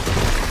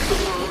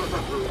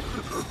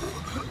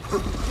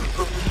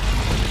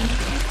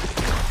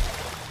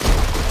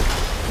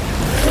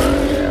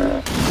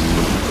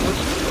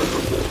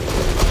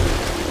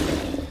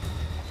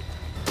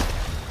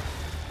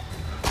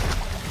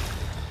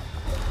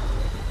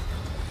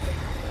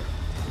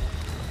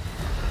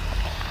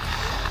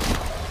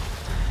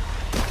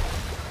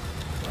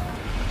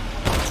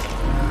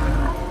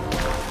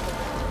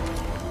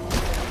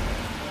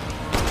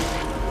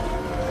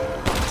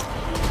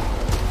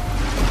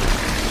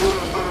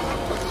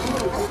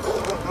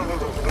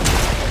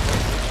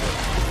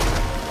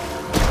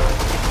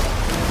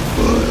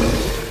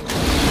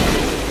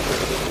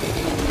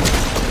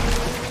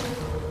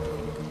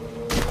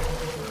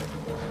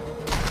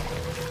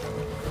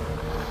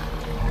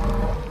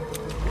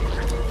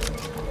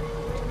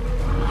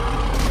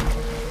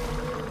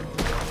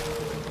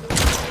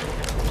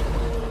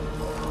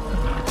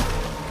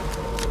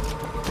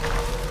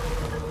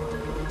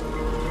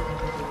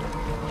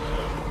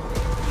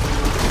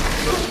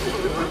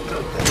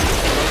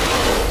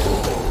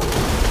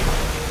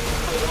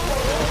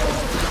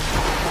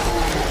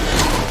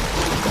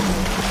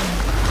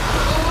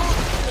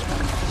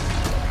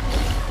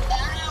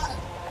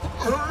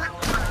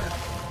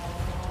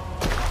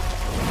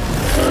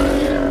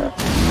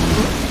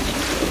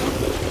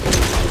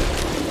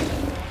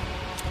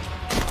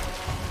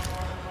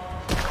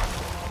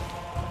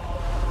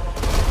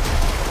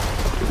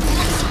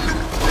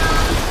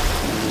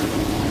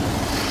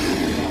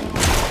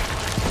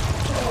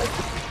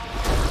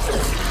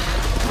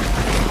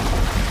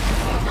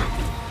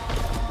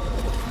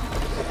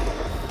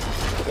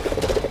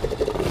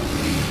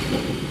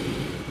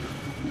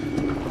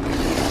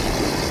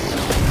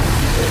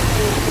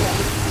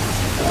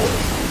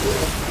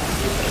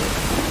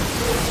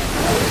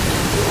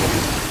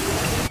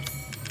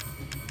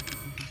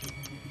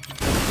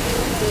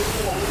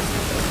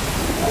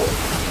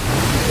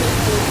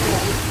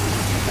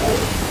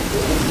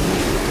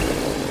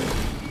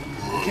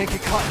 Can't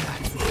get caught in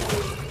that.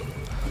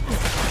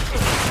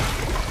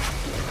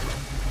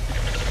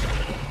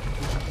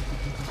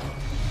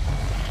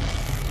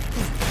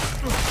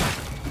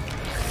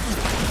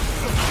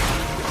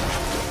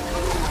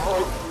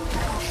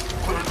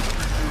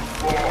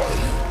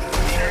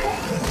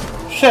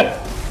 Shit!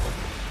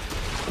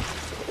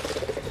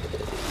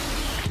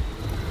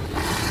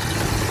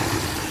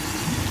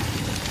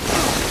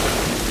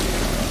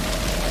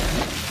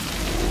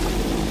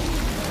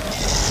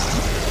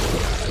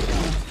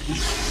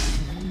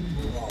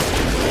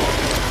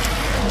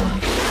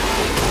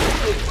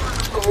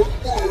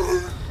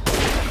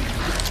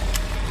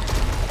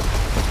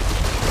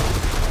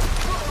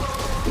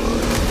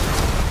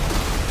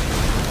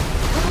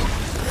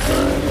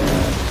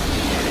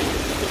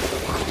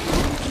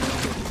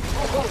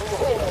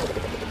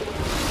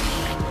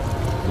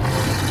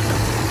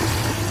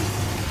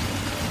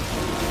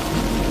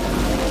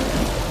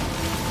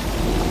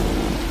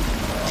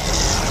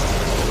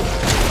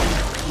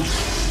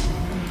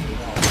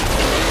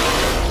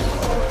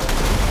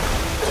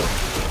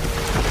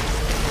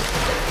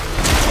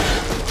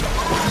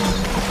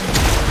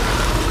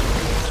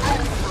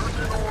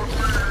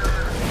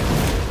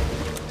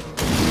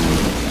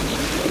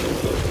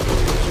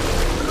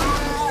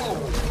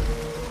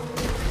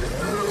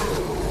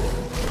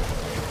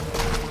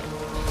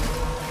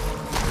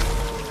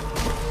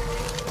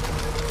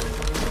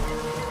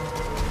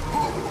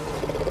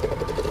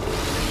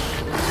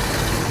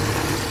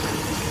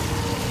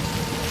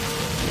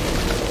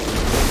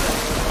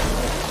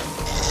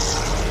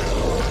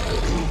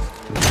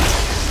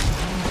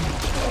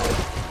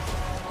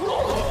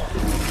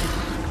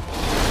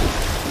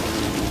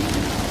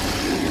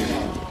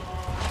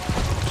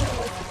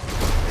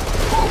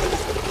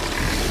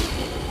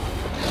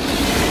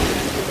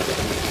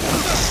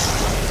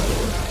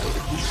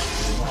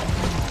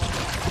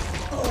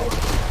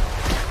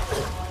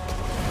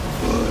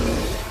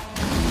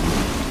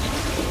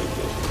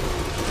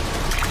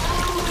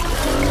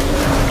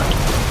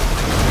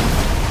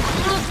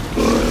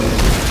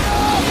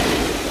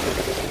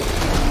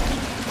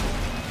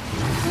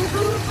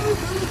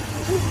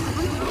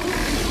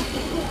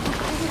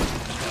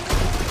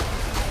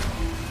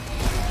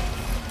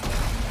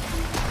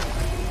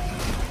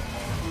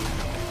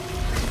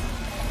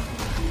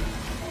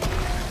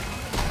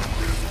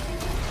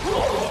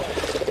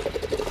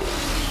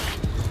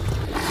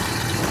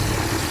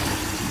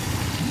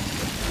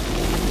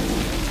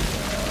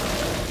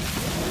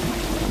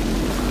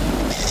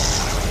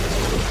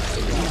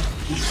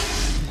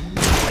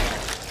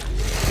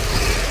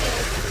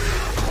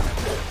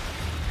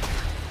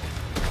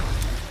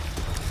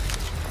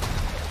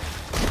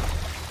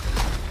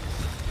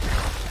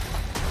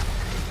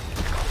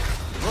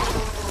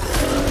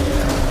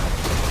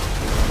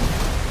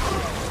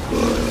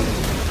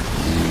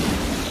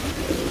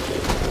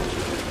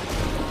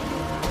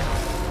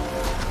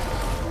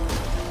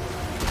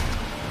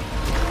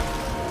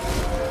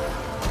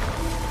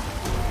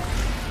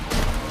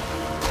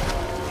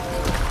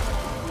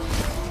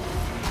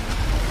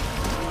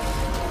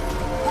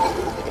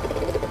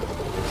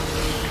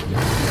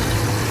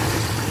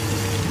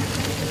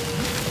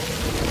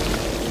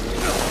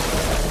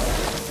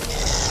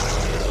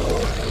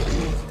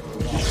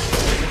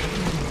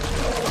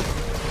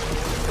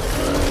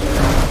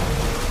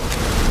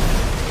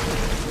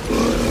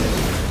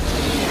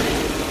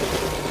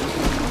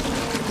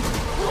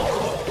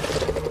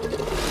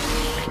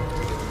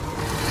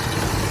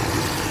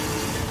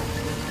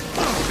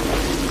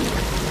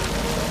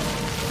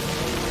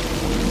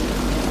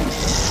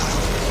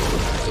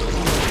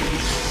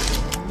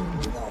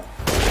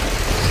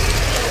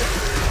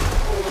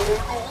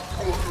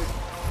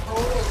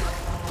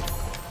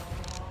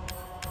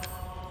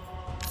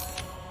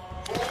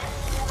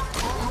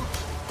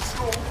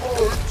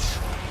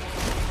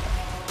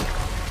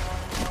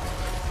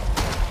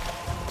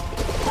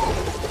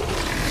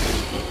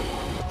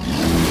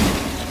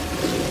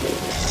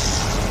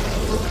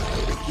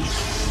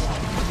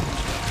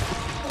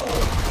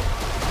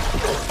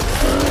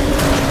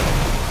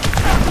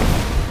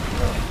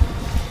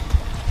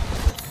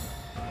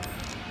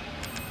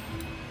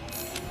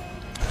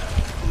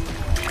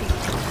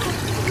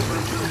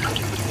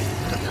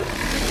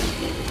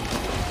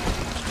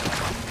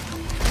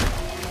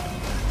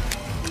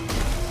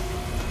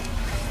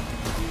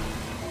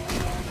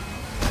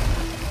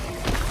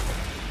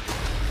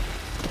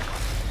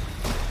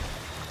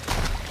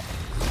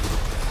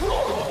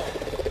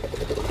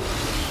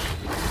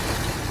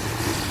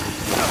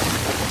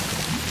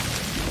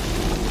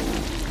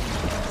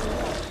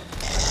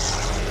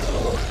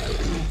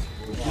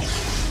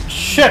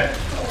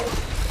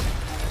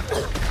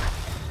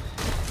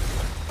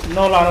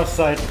 No line of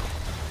sight.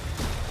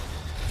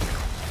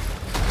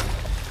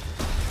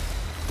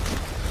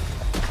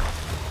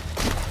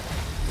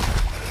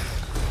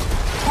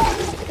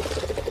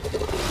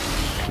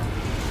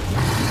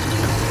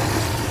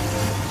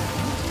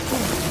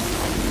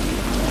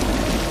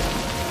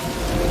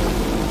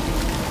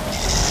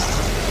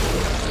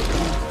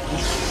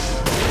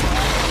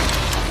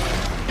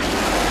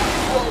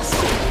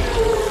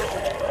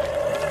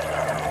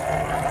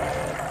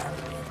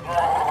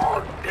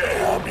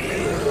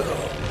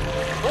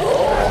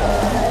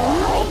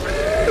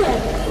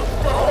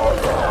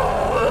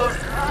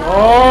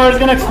 Oh, it's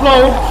gonna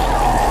explode!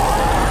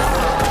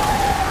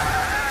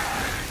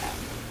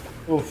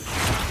 Oof.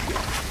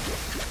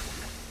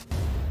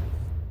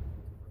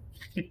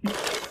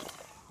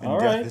 In All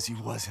death right. as he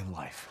was in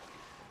life.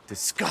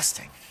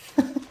 Disgusting.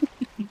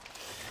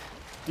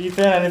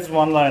 Ethan and his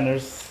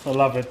one-liners. I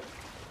love it.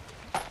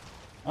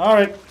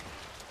 Alright.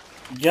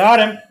 Got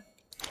him.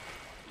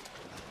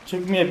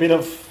 Took me a bit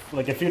of,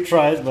 like a few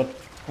tries, but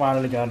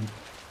finally got him.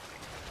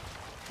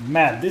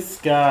 Man, this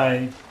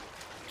guy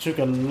took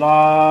a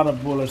lot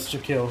of bullets to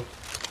kill.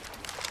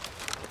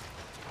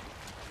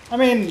 I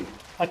mean,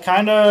 I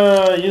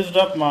kinda used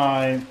up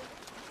my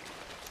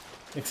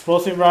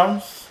explosive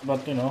rounds,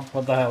 but you know,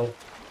 what the hell.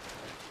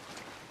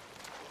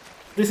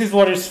 This is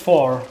what it's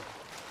for,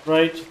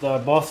 right? The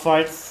boss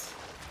fights.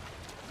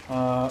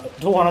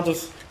 Don't wanna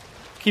just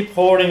keep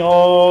hoarding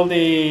all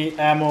the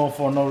ammo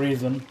for no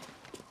reason.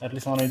 At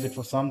least wanna use it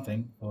for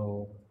something.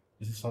 So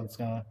this is what it's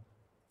gonna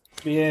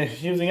be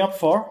using up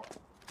for.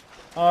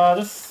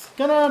 Just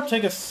gonna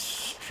take a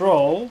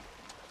stroll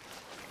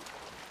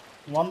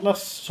one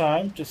last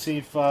time to see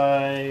if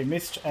I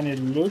missed any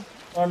loot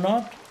or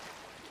not.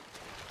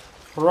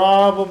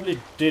 Probably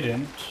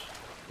didn't,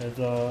 because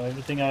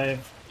everything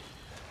I've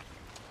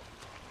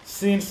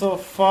seen so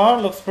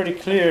far looks pretty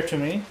clear to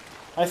me.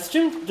 I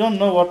still don't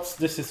know what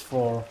this is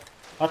for.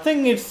 I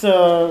think it's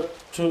to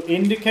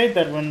indicate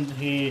that when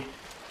he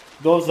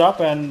goes up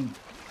and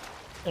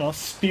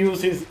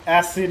spews his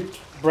acid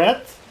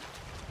breath,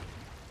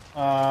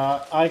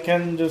 I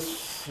can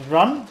just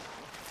run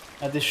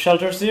at the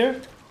shelters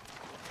here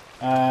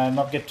and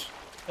not get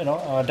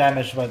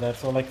damaged by that.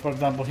 So like for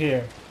example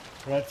here,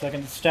 right? So I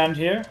can stand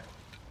here,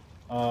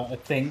 I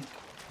think,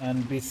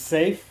 and be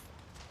safe.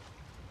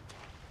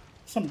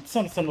 Some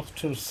look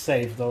too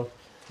safe though,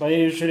 but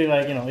usually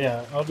like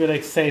I'll be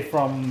like safe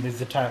from these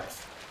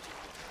attacks.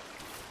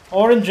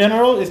 Or in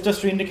general, it's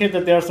just to indicate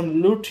that there's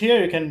some loot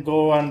here. You can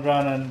go and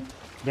run and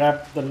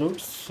grab the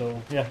loot.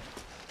 So yeah.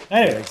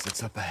 Anyway,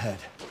 Exit's up ahead.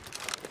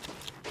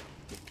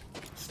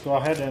 let's go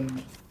ahead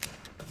and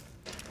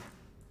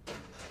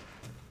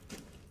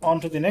on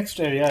to the next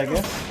area, I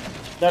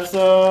guess.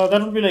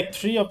 That would be like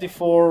 3 of the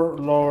 4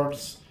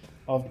 lords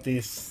of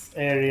this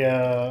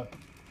area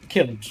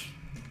killed.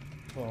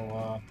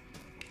 So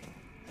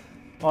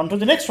on to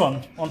the next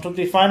one. On to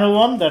the final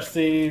one. That's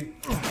the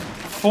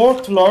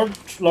 4th Lord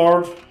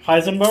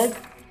Heisenberg.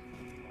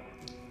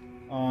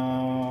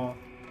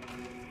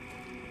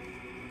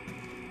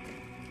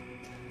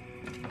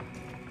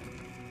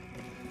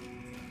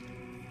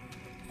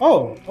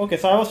 Oh, okay.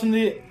 So I was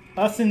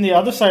in the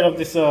other side of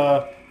this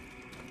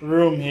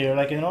room here.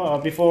 Like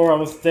before I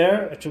was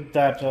there, I took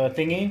that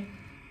thingy,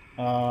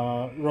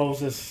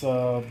 Rose's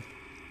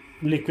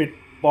liquid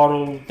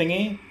bottle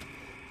thingy.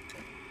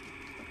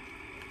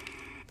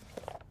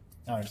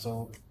 Alright,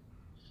 so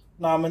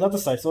now I'm on the other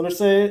side. So let's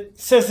say it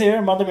says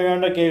here, Mother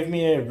Miranda gave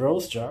me a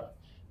rose jar.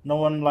 No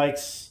one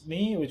likes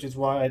me, which is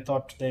why I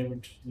thought they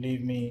would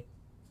leave me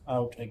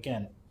out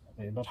again.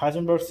 Okay, but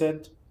Heisenberg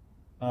said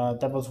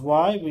that was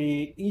why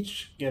we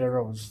each get a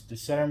rose. The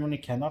ceremony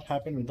cannot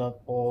happen without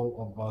all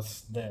of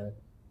us there.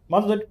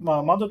 Mother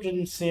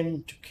didn't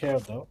seem to care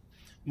though.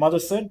 Mother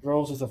said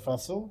Rose is a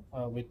vessel.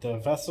 With the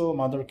vessel,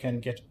 Mother can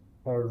get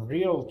her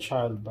real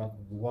child back.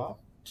 What?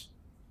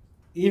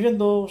 Even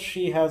though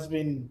she has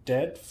been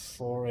dead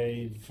for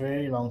a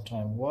very long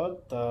time.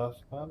 What the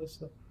hell is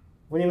that?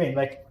 What do you mean?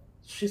 Like,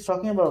 she's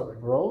talking about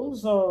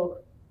Rose or...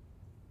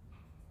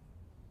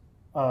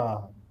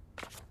 But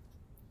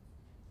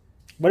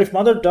if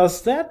Mother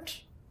does that...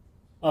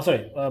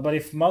 but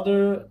if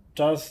Mother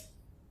does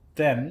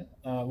then,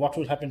 what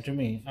will happen to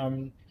me?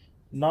 I'm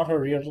not her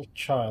real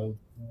child.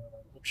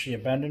 Would she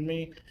abandon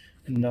me?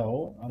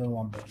 No, I don't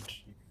want that.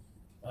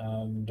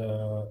 And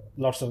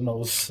lots of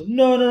no's.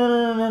 No, no,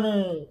 no, no, no,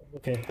 no.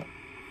 Okay.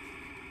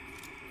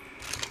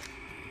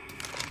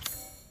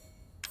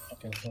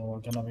 Okay, so we're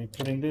gonna be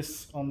putting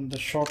this on the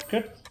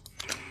shortcut.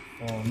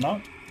 Or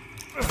not.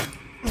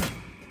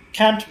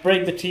 Can't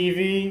break the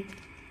TV.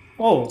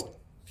 Oh.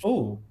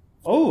 Oh.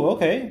 Oh,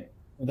 okay.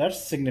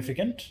 That's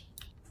significant.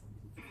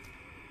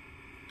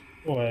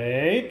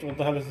 Wait, what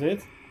the hell is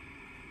this?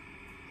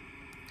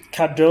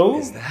 Cadeau?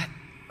 Is that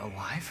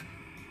alive?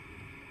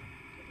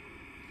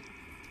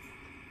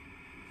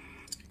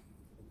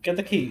 Get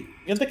the key.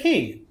 Get the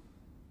key!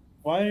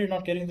 Why are you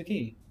not getting the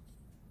key?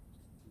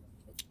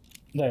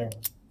 There.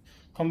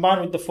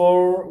 Combined with the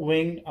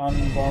 4-wing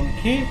unbound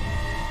key.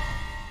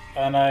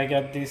 And I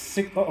get the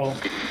sick... Uh-oh.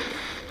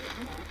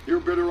 You're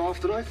better off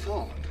than I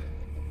thought.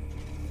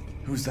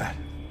 Who's that?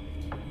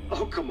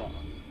 Oh, come on.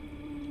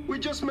 We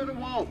just met a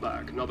while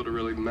back, not that it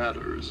really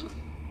matters.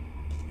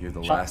 You're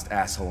the last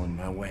asshole in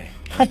my way,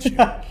 aren't you?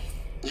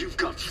 You've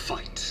got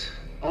fight.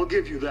 I'll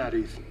give you that,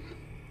 Ethan.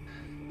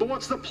 But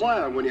what's the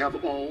plan when you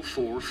have all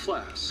 4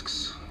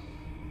 flasks?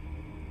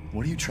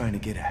 What are you trying to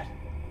get at?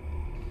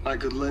 I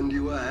could lend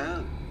you a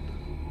hand.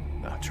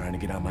 Not trying to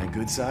get on my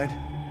good side?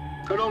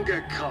 Now don't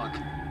get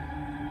cocky.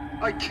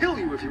 I'd kill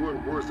you if you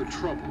weren't worth the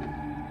trouble.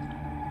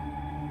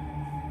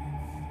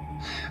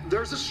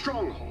 There's a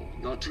stronghold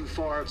not too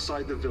far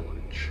outside the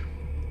village.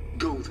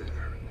 Go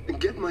there and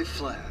get my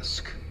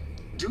flask.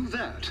 Do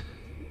that,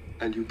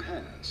 and you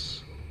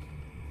pass.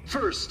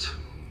 First,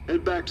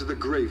 head back to the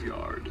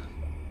graveyard.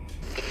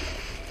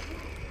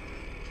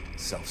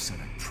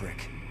 Self-centered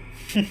prick.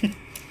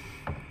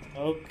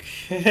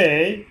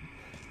 Okay.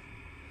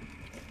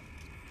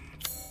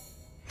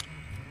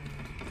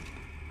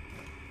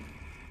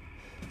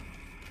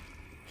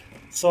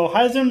 So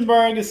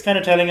Heisenberg is kind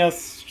of telling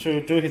us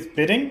to do his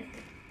bidding.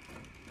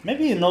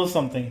 Maybe he knows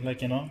something,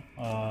 like, you know,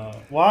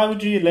 why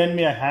would you lend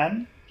me a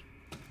hand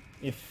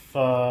if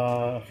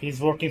he's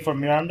working for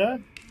Miranda,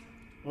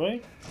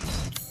 right?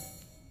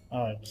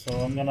 Alright, so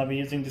I'm gonna be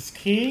using this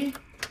key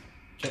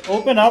to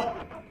open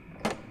up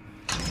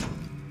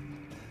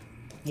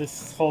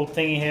this whole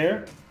thing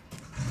here.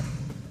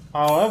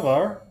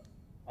 However,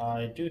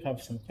 I do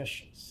have some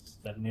questions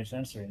that needs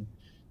answering.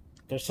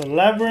 There's a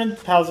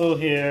labyrinth puzzle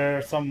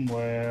here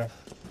somewhere.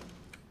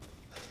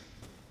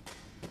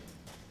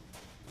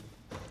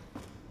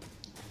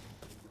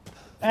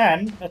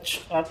 And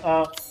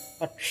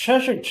a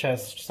treasure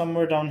chest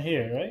somewhere down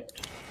here, right?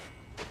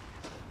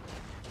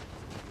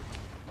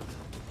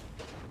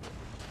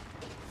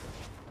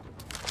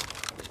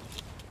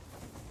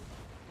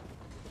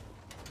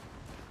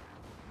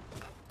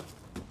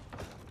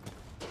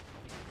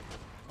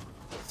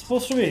 It's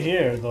supposed to be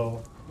here,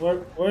 though.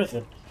 Where is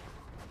it?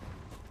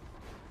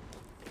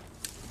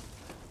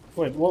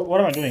 Wait, what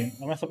am I doing?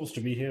 Am I supposed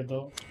to be here,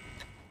 though?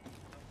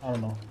 I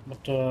don't know,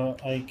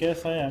 but I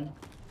guess I am.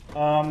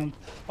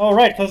 Oh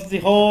right, because the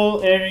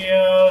whole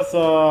area's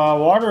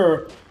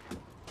water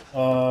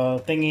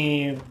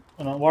thingy,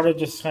 you know, water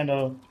just kind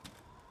of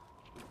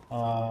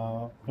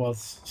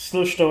was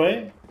slushed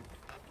away.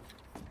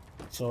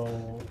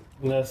 So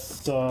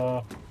let's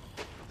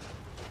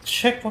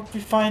check what we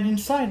find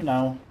inside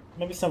now.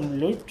 Maybe some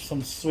loot,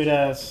 some sweet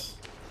ass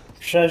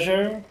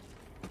treasure.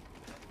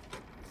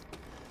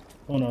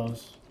 Who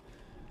knows?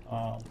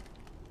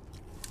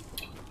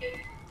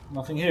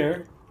 Nothing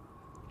here.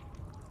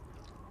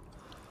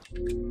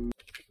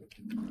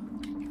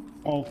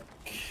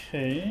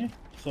 Okay,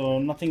 so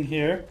nothing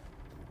here.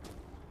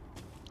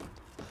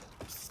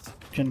 Let's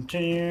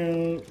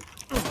continue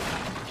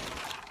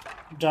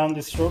down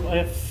this road. I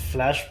have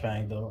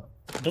flashbang though.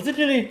 Does it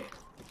really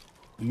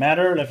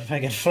matter if I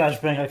get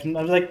flashbang?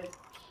 I'm like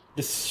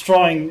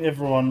destroying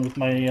everyone with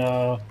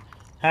my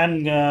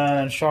handgun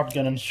and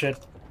shotgun and shit.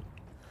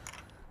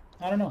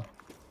 I don't know.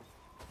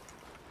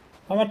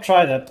 I'm gonna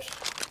try that.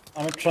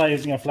 I'm gonna try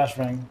using a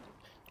flashbang.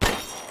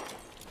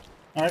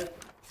 Alright.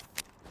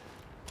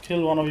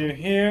 Kill one of you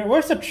here.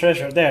 Where's the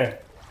treasure? There.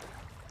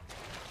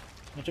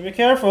 Need to be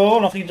careful,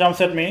 nothing jumps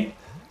at me.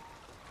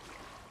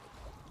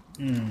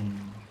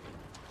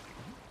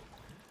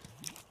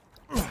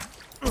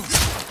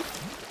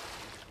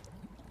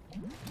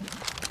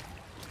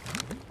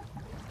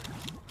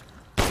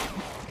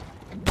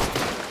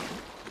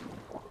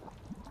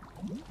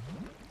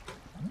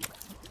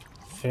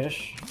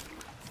 Fish.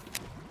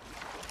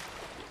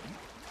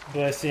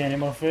 Do I see any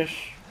more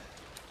fish?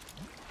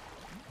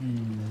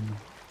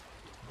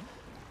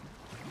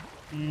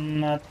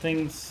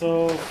 Nothing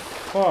so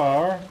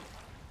far.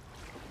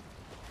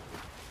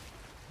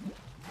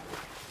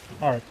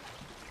 Alright.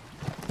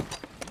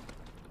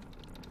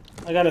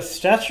 I got a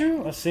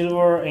statue? A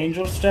silver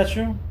angel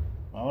statue?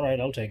 Alright,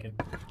 I'll take it.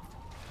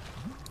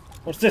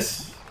 What's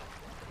this?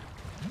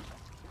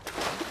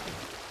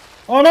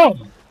 Oh no!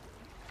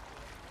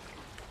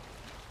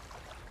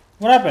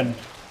 What happened?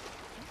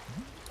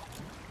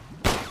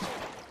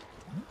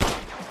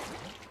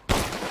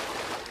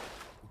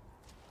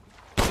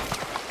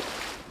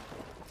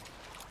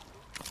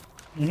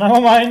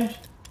 Never mind.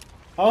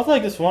 I was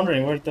like just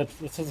wondering where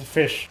this is a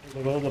fish,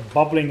 where the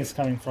bubbling is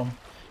coming from.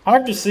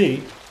 Hard to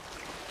see,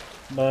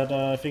 but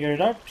I figured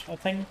it out. I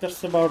think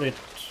that's about it.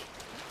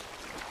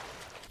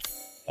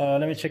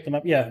 Let me check the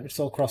map. Yeah, it's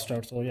all crossed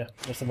out, so yeah,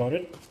 that's about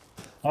it.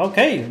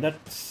 Okay,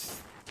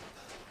 that's.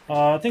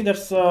 I think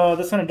that's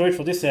gonna do it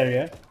for this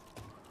area.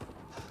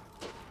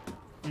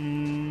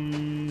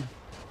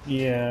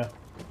 Yeah.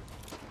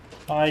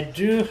 I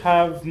do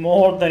have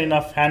more than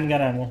enough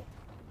handgun ammo.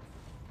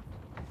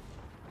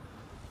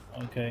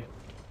 Okay.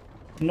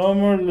 No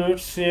more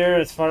loots here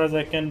as far as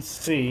I can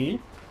see.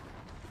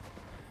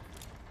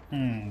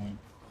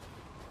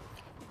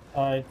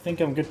 I think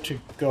I'm good to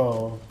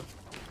go.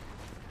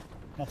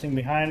 Nothing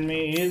behind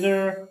me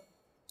either.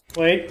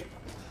 Wait.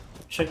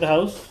 Check the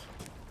house.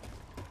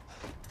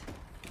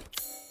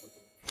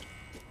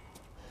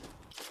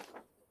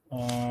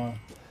 Uh,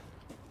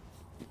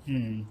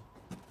 hmm.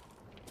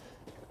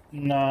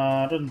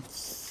 Nah, I don't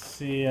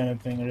see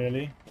anything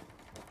really.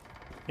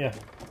 Yeah.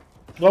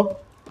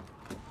 Well.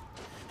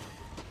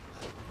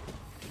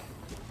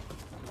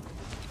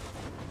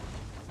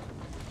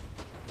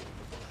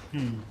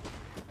 Hmm.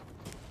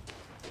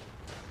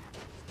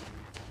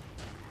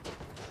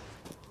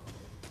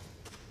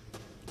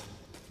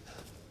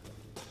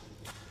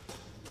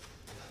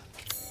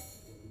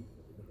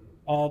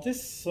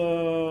 This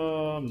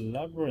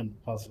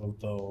labyrinth puzzle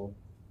though,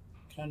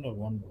 kind of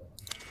wonder.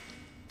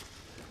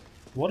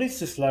 What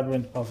is this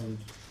labyrinth puzzle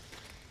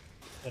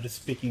that is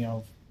speaking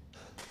of?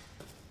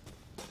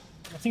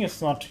 I think it's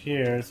not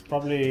here. It's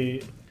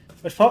probably.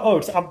 Oh,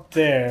 it's up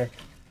there.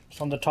 It's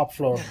on the top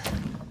floor.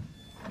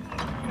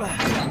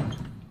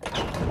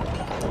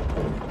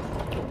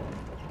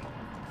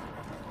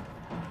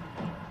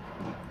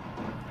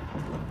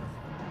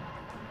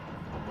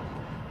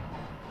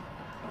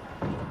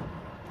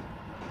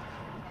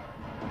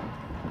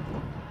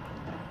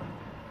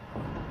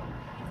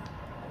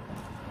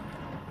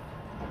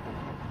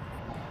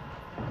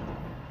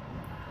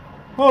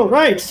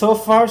 Alright, so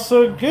far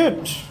so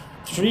good.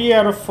 3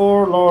 out of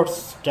 4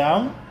 lords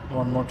down.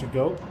 One more to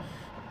go.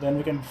 Then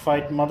we can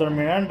fight Mother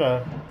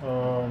Miranda.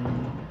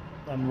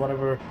 And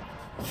whatever.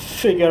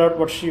 Figure out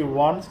what she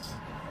wants.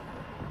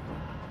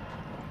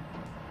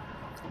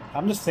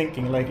 I'm just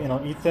thinking, like, you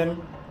know,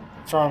 Ethan,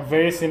 from a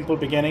very simple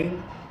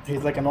beginning,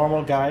 he's like a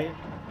normal guy.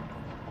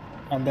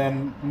 And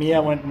then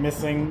Mia went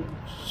missing.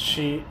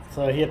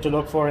 So he had to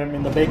look for him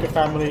in the Baker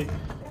family.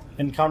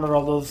 Encounter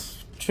all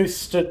those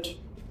twisted,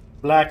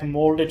 black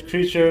molded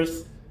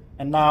creatures,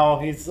 and now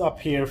he's up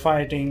here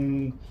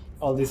fighting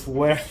all these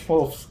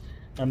werewolves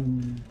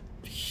and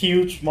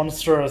huge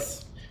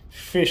monstrous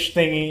fish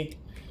thingy.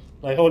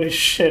 Like, holy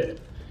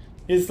shit,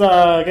 he's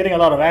getting a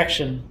lot of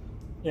action,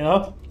 you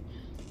know,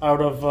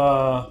 out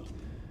of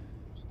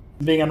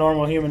being a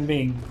normal human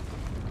being.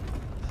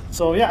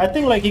 So yeah, I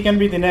think like he can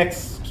be the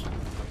next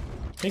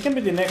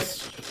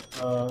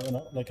you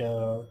know, like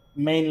a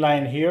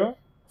mainline hero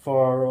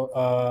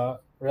for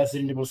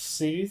Resident Evil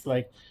series.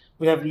 Like,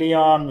 we have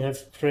Leon, we have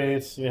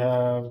Chris, we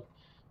have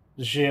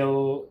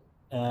Jill,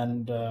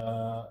 and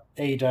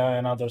Ada,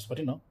 and others. But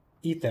you know,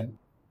 Ethan,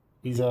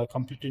 he's a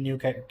completely new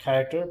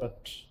character.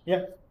 But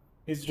yeah,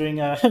 he's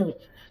doing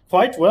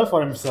quite well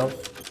for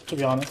himself, to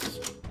be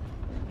honest.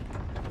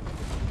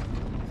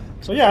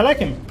 So yeah, I like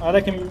him. I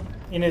like him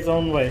in his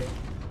own way.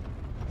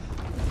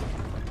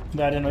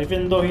 That, you know,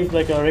 even though he's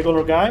like a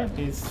regular guy,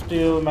 he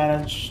still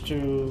managed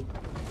to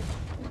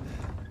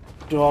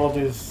do all of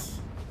this,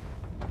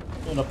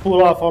 you know,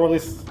 pull off all of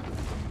this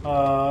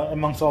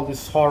amongst all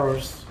these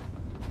horrors.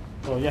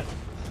 So yeah,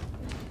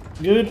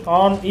 good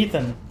on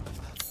Ethan.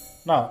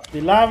 Now the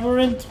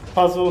labyrinth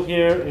puzzle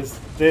here is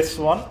this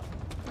one.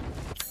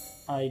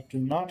 I do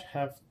not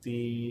have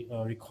the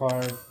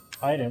required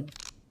item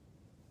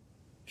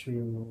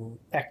to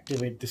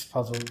activate this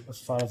puzzle,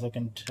 as far as I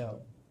can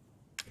tell.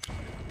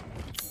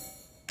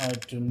 I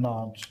do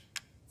not.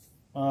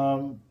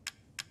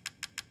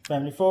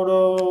 Family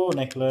photo,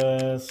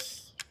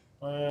 necklace.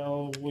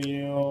 Well,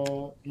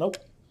 we'll... Nope.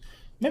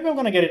 Maybe I'm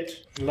gonna get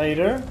it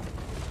later.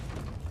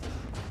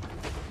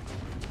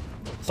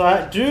 So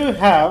I do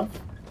have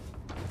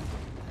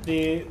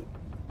the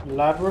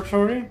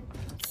laboratory.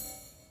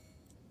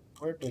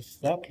 Where does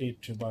that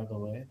lead to, by the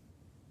way?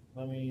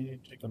 Let me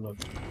take a look.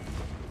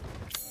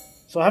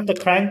 So I have the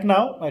crank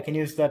now. I can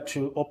use that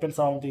to open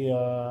some of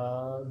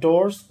the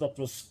doors that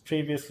was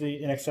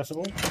previously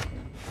inaccessible.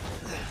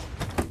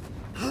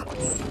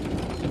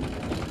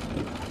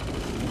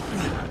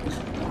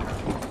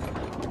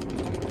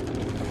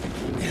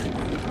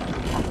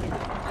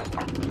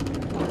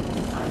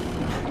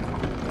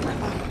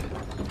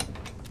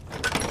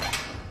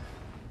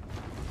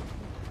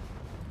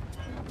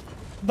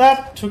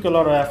 That took a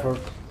lot of effort.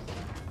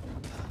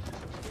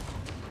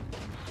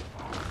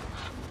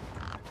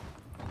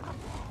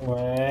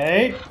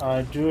 Wait,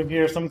 I do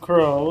hear some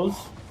crows.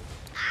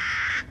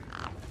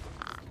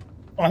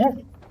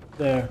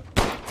 There.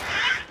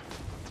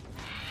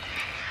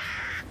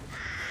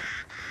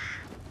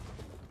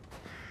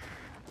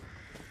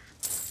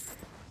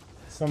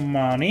 Some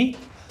money.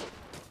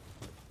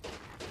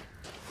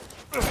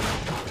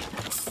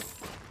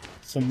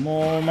 Some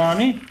more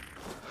money.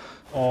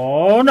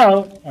 Oh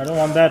no, I don't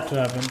want that to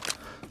happen.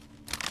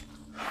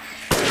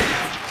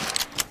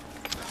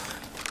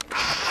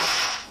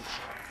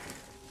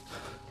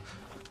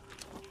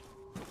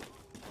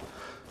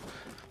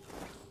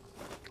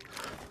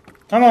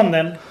 Come on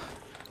then.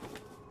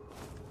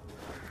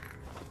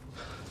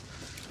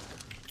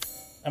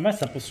 Am I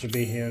supposed to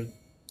be here?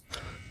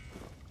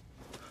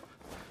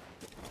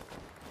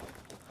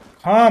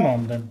 Come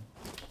on then.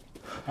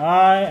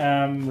 I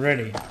am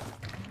ready.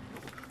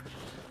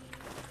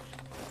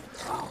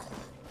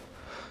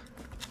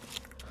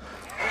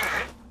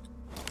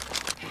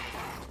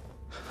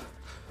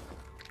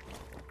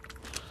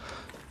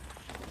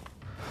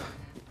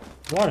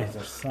 What is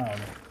that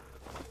sound?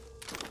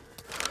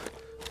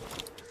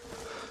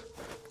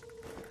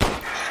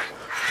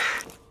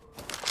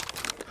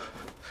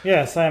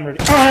 Yes, I am ready.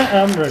 I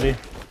am ready.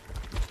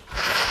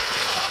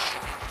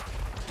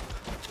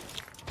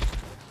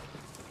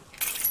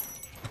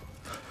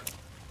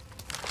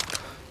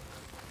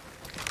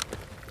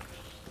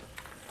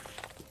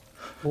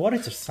 What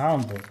is the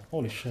sound though?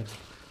 Holy shit.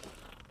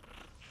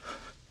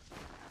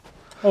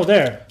 Oh,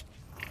 there.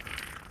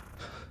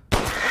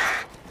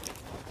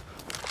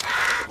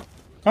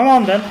 Come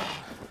on then.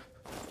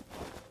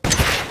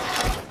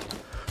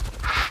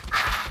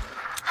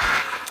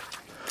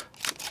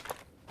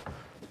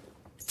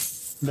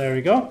 There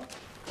we go.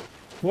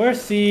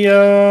 Where's the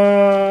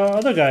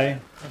other guy?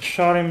 I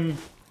shot him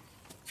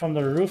from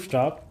the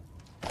rooftop.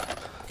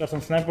 Got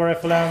some sniper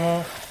rifle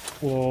ammo.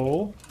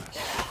 Whoa.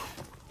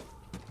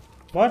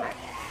 What?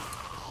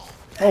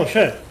 Oh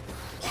shit.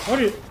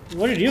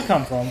 Where did you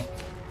come from?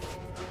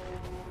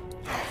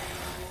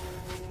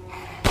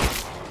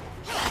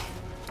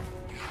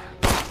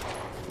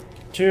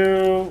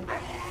 Two,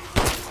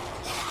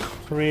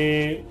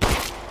 three,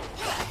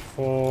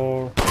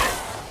 four,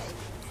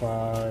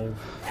 5,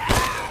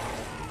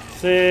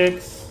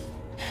 6,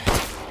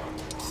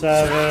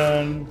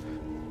 7,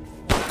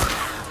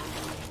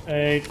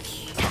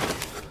 8.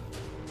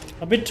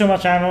 A bit too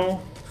much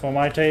ammo for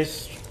my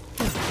taste.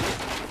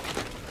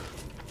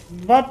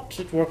 But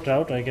it worked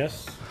out, I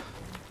guess.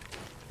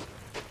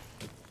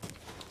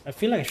 I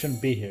feel like I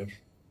shouldn't be here.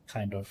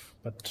 Kind of,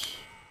 but...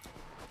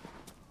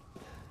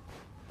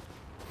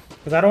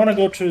 because I don't want to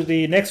go to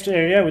the next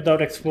area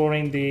without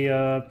exploring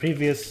the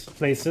previous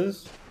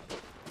places.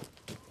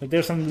 Like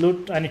there's some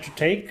loot I need to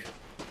take,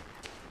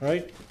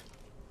 right?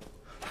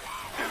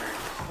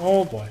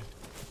 Oh boy.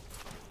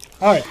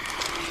 Alright.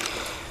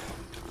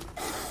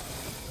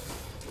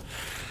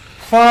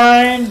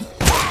 Fine.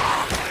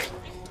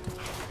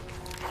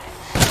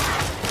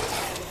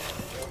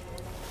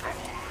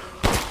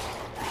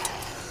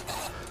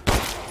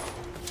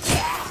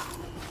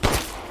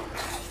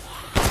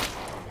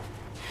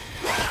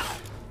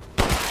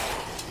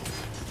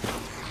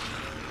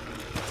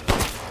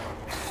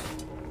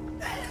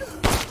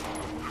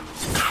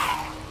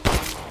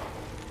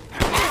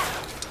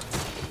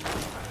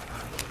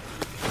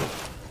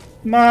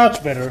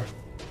 Much better.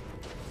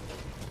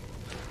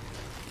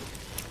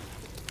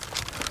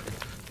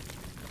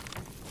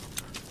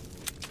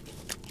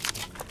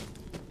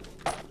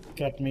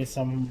 Get me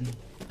some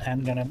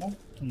handgun ammo.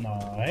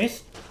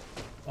 Nice.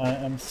 I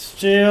am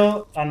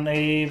still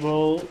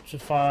unable to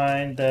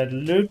find that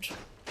loot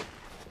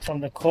from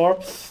the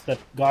corpse, that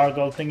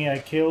gargoyle thingy I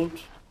killed.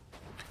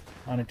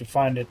 I need to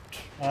find it.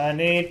 I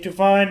need to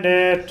find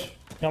it.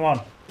 Come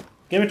on.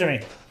 Give it to me.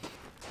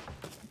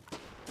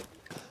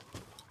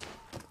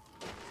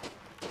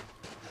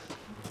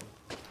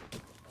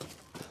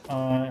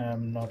 I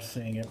am not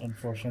seeing it,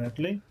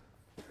 unfortunately.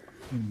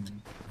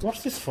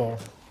 What's this for?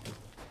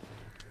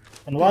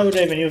 And why would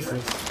I even use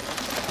this?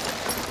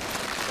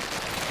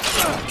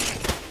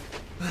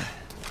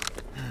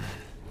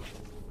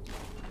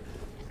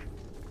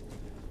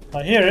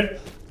 I hear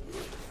it.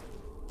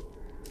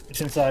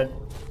 It's inside.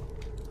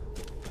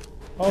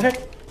 Okay.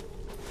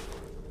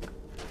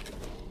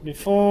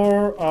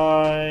 Before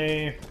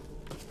I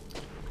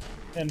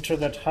enter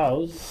that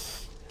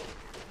house,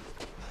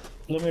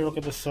 let me look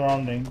at the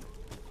surrounding.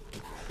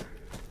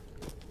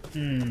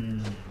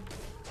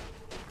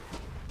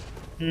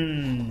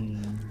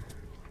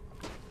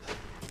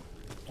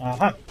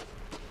 Aha.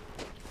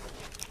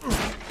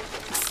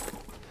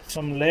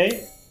 Some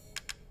lay,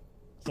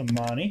 some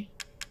money,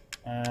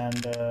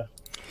 and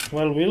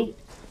 12 wheel.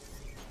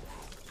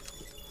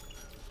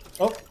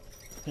 Oh,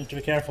 need to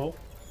be careful.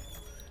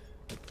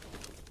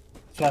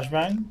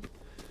 Flashbang.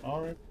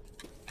 Alright.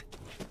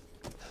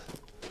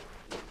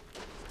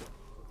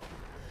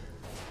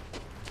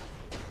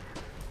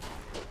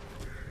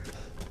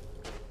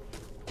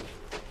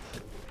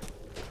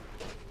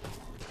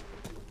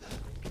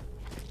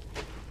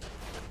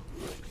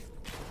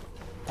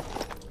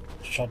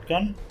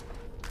 Shotgun.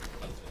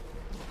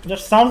 That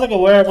sounds like a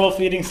werewolf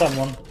eating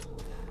someone.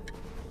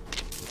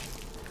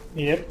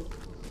 Yep.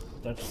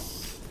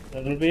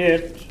 That'll be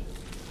it.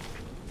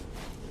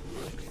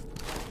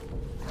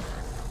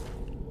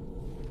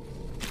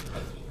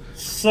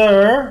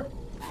 Sir.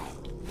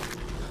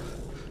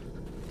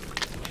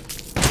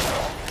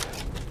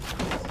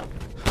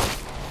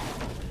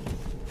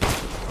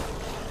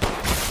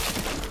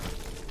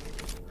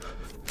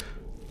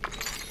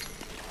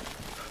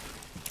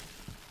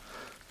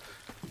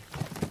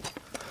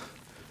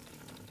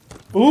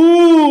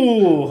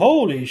 Ooh,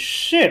 holy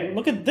shit,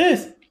 look at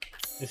this.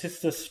 This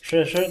is the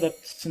treasure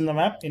that's in the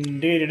map.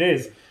 Indeed it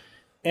is.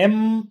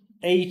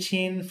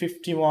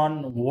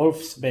 M1851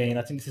 Wolf's Bane.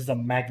 I think this is the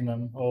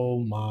Magnum. Oh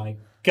my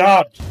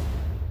god.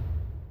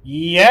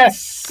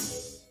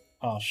 Yes!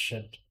 Oh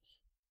shit.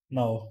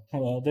 No,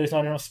 there's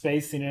not enough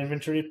space in your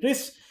inventory.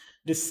 Please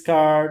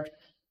discard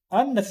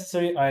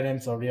unnecessary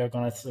items or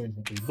reorganize your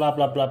inventory. Blah,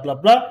 blah, blah, blah,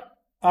 blah.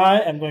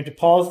 I am going to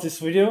pause this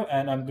video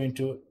and I'm going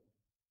to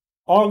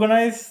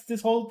organize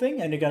this whole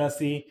thing, and you're gonna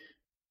see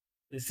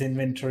this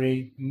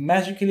inventory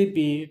magically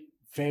be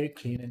very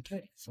clean and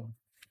tidy. So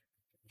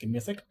give me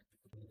a second.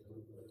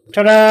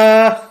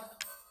 Ta-da!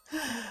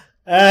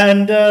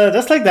 And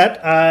just like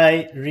that,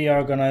 I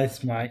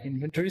reorganized my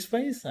inventory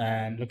space,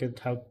 and look at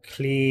how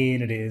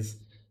clean it is.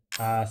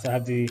 So I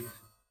have the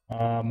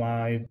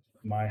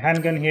my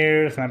handgun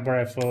here, sniper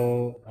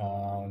rifle,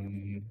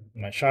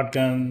 my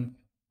shotgun,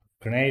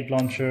 grenade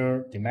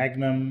launcher, the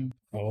magnum.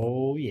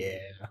 Oh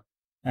yeah,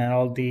 and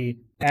all the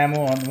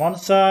ammo on one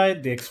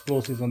side, the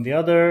explosives on the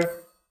other.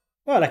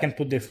 Well, I can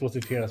put the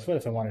explosive here as well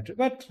if I wanted to,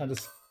 but I'll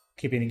just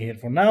keep it here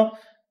for now.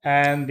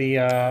 And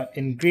the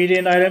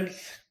ingredient items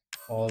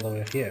all the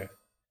way here.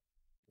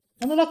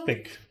 And a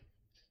lockpick.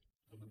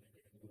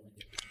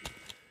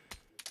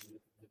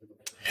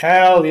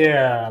 Hell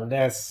yeah,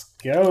 let's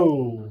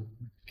go.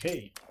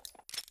 Okay.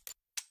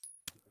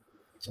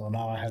 So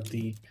now I have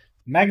the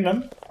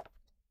Magnum,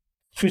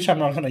 which I'm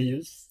not going to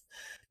use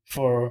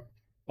for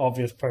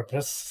obvious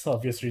purpose,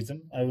 obvious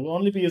reason. I will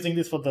only be using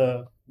this for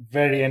the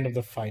very end of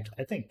the fight,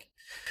 I think.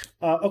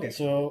 Okay,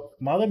 so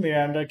Mother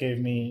Miranda gave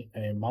me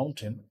a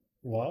mountain.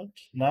 What?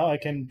 Now I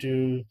can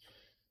do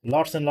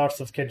lots and lots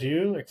of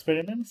Kedu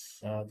experiments.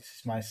 This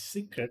is my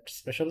secret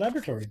special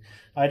laboratory.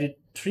 I did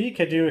 3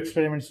 Kedu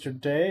experiments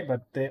today,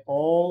 but they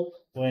all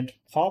went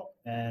pop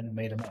and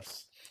made a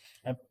mess.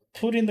 I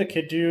put in the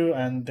Kedu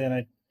and then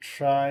I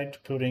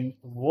tried putting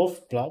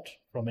wolf blood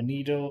from a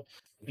needle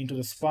into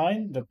the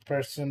spine. The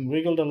person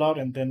wiggled a lot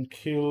and then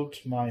killed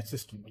my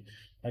system.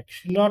 I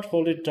could not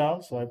hold it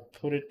down, so I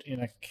put it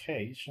in a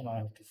cage and I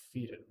have to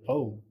feed it.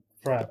 Oh,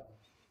 crap.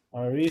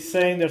 Are we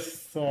saying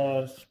there's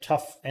a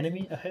tough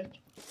enemy ahead?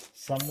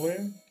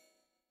 Somewhere?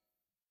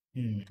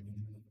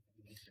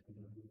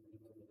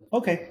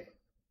 Okay.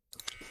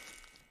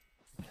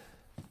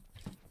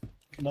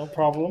 No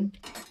problem.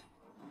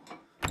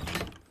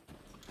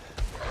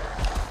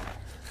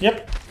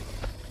 Yep.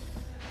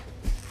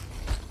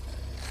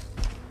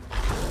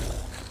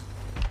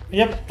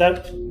 Yep,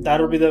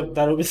 that'll be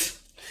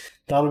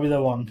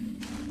the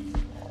one.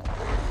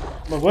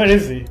 But where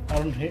is he? I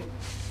don't hear.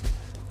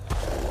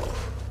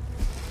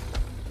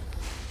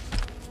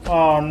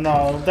 Oh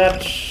no,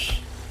 that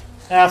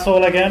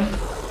asshole again.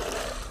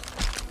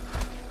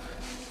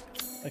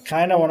 I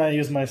kinda wanna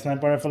use my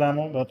sniper rifle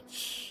ammo, but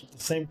at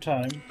the same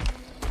time,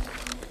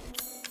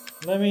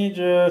 let me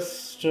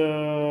just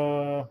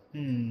I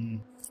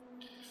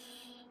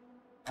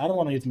don't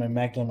wanna use my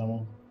magnum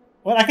ammo.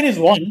 Well, I can use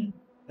one.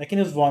 I can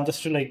use one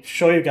just to like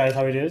show you guys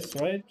how it is,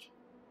 right?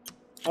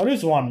 I'll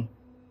use one.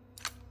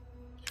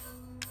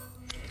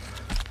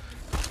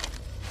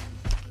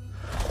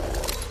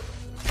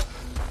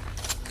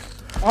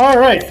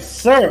 Alright,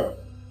 sir.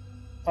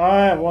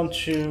 I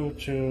want you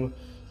to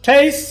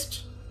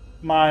taste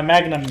my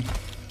magnum.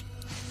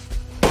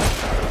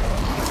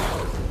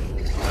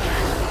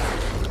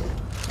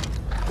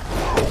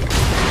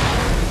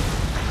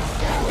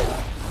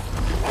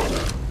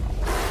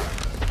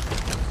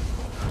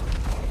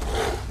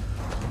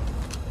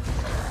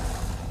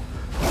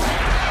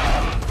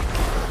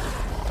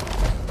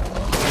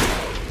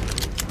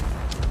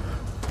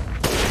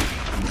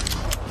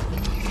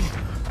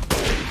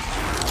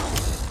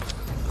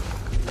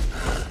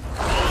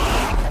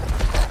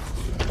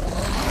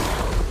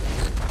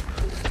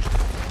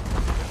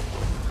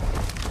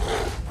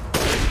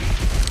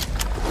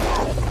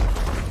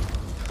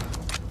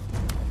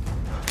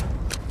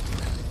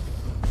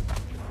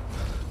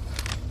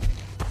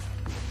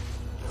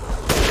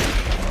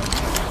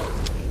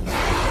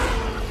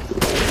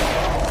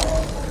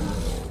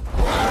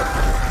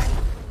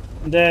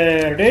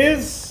 There it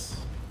is.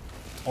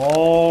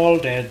 All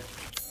dead.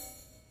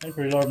 And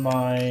reload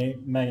my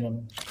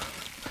magnum.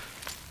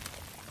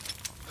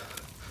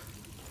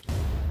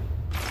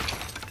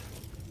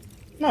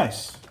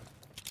 Nice.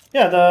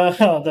 Yeah,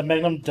 the the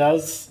magnum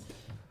does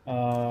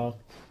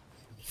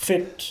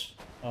fit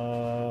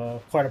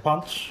quite a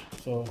punch.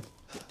 So,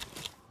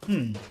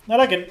 I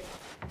like it.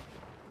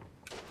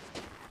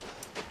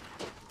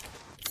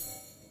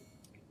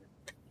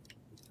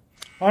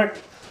 All right.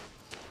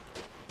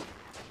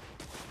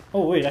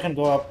 Oh wait, I can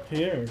go up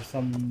here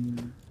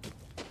some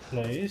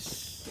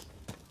place.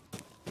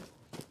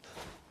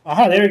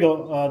 Aha, there we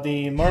go.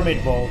 The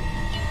mermaid ball.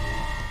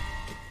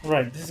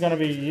 Right, this is gonna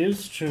be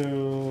used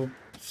to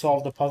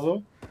solve the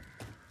puzzle.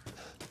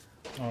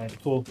 Alright,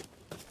 cool.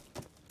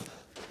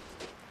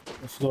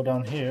 Let's go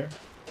down here.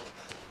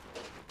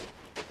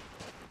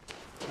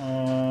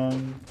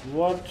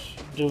 What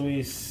do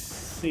we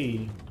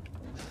see?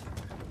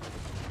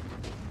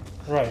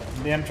 Right,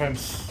 the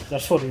entrance.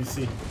 That's what we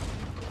see.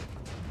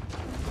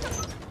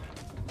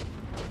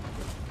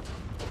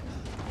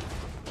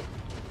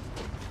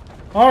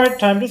 Alright,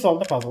 time to solve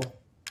the puzzle.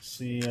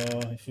 See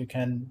if we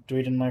can do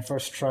it in my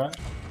first try.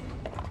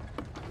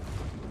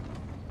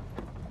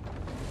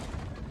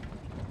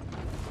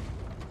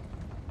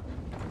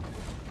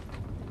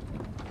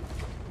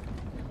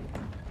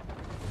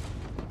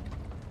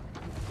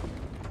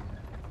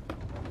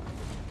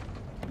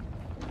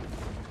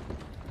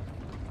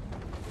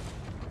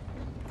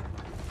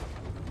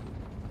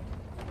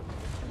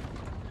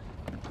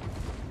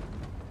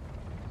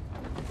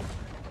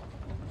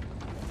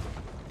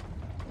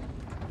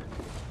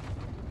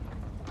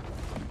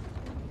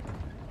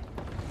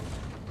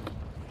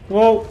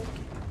 Whoa!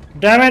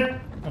 Damn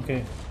it!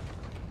 Okay.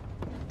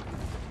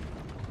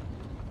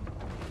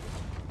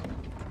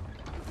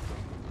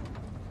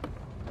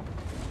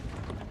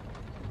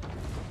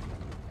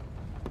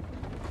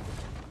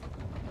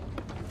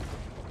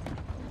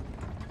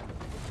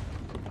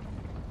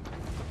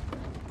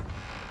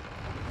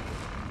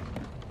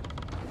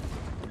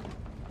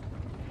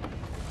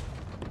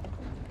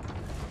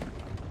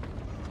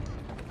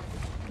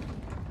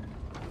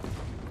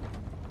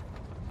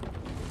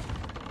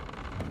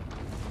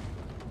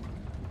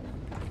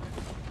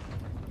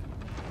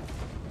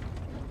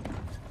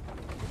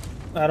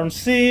 I don't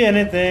see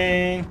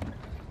anything.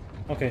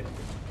 Okay.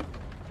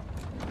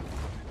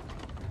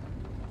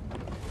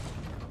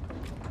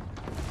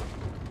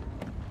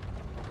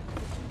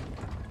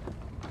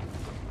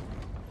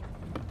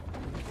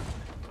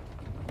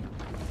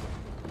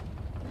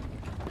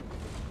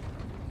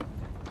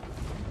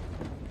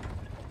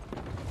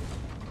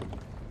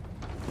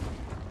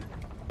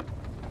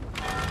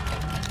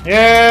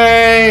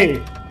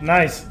 Yay!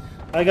 Nice.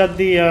 I got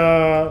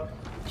the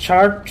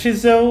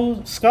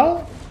Chartreuse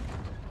skull?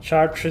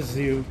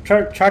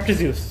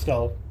 Chartreuse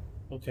skull.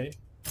 Okay.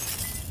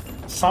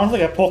 Sounds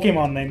like a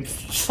Pokemon name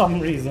for some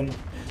reason.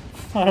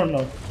 I don't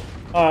know.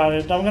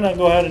 Alright, I'm gonna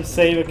go ahead and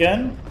save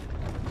again.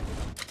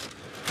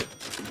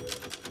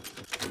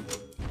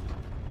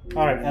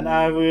 Alright, and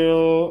I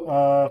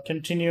will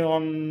continue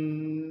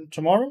on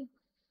tomorrow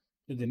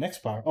to the next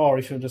part. Or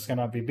if you're just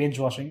gonna be binge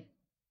watching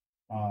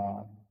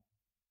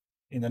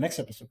in the next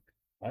episode.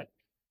 Alright?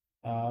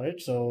 Alright,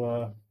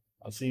 so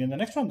I'll see you in the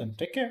next one then.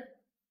 Take care.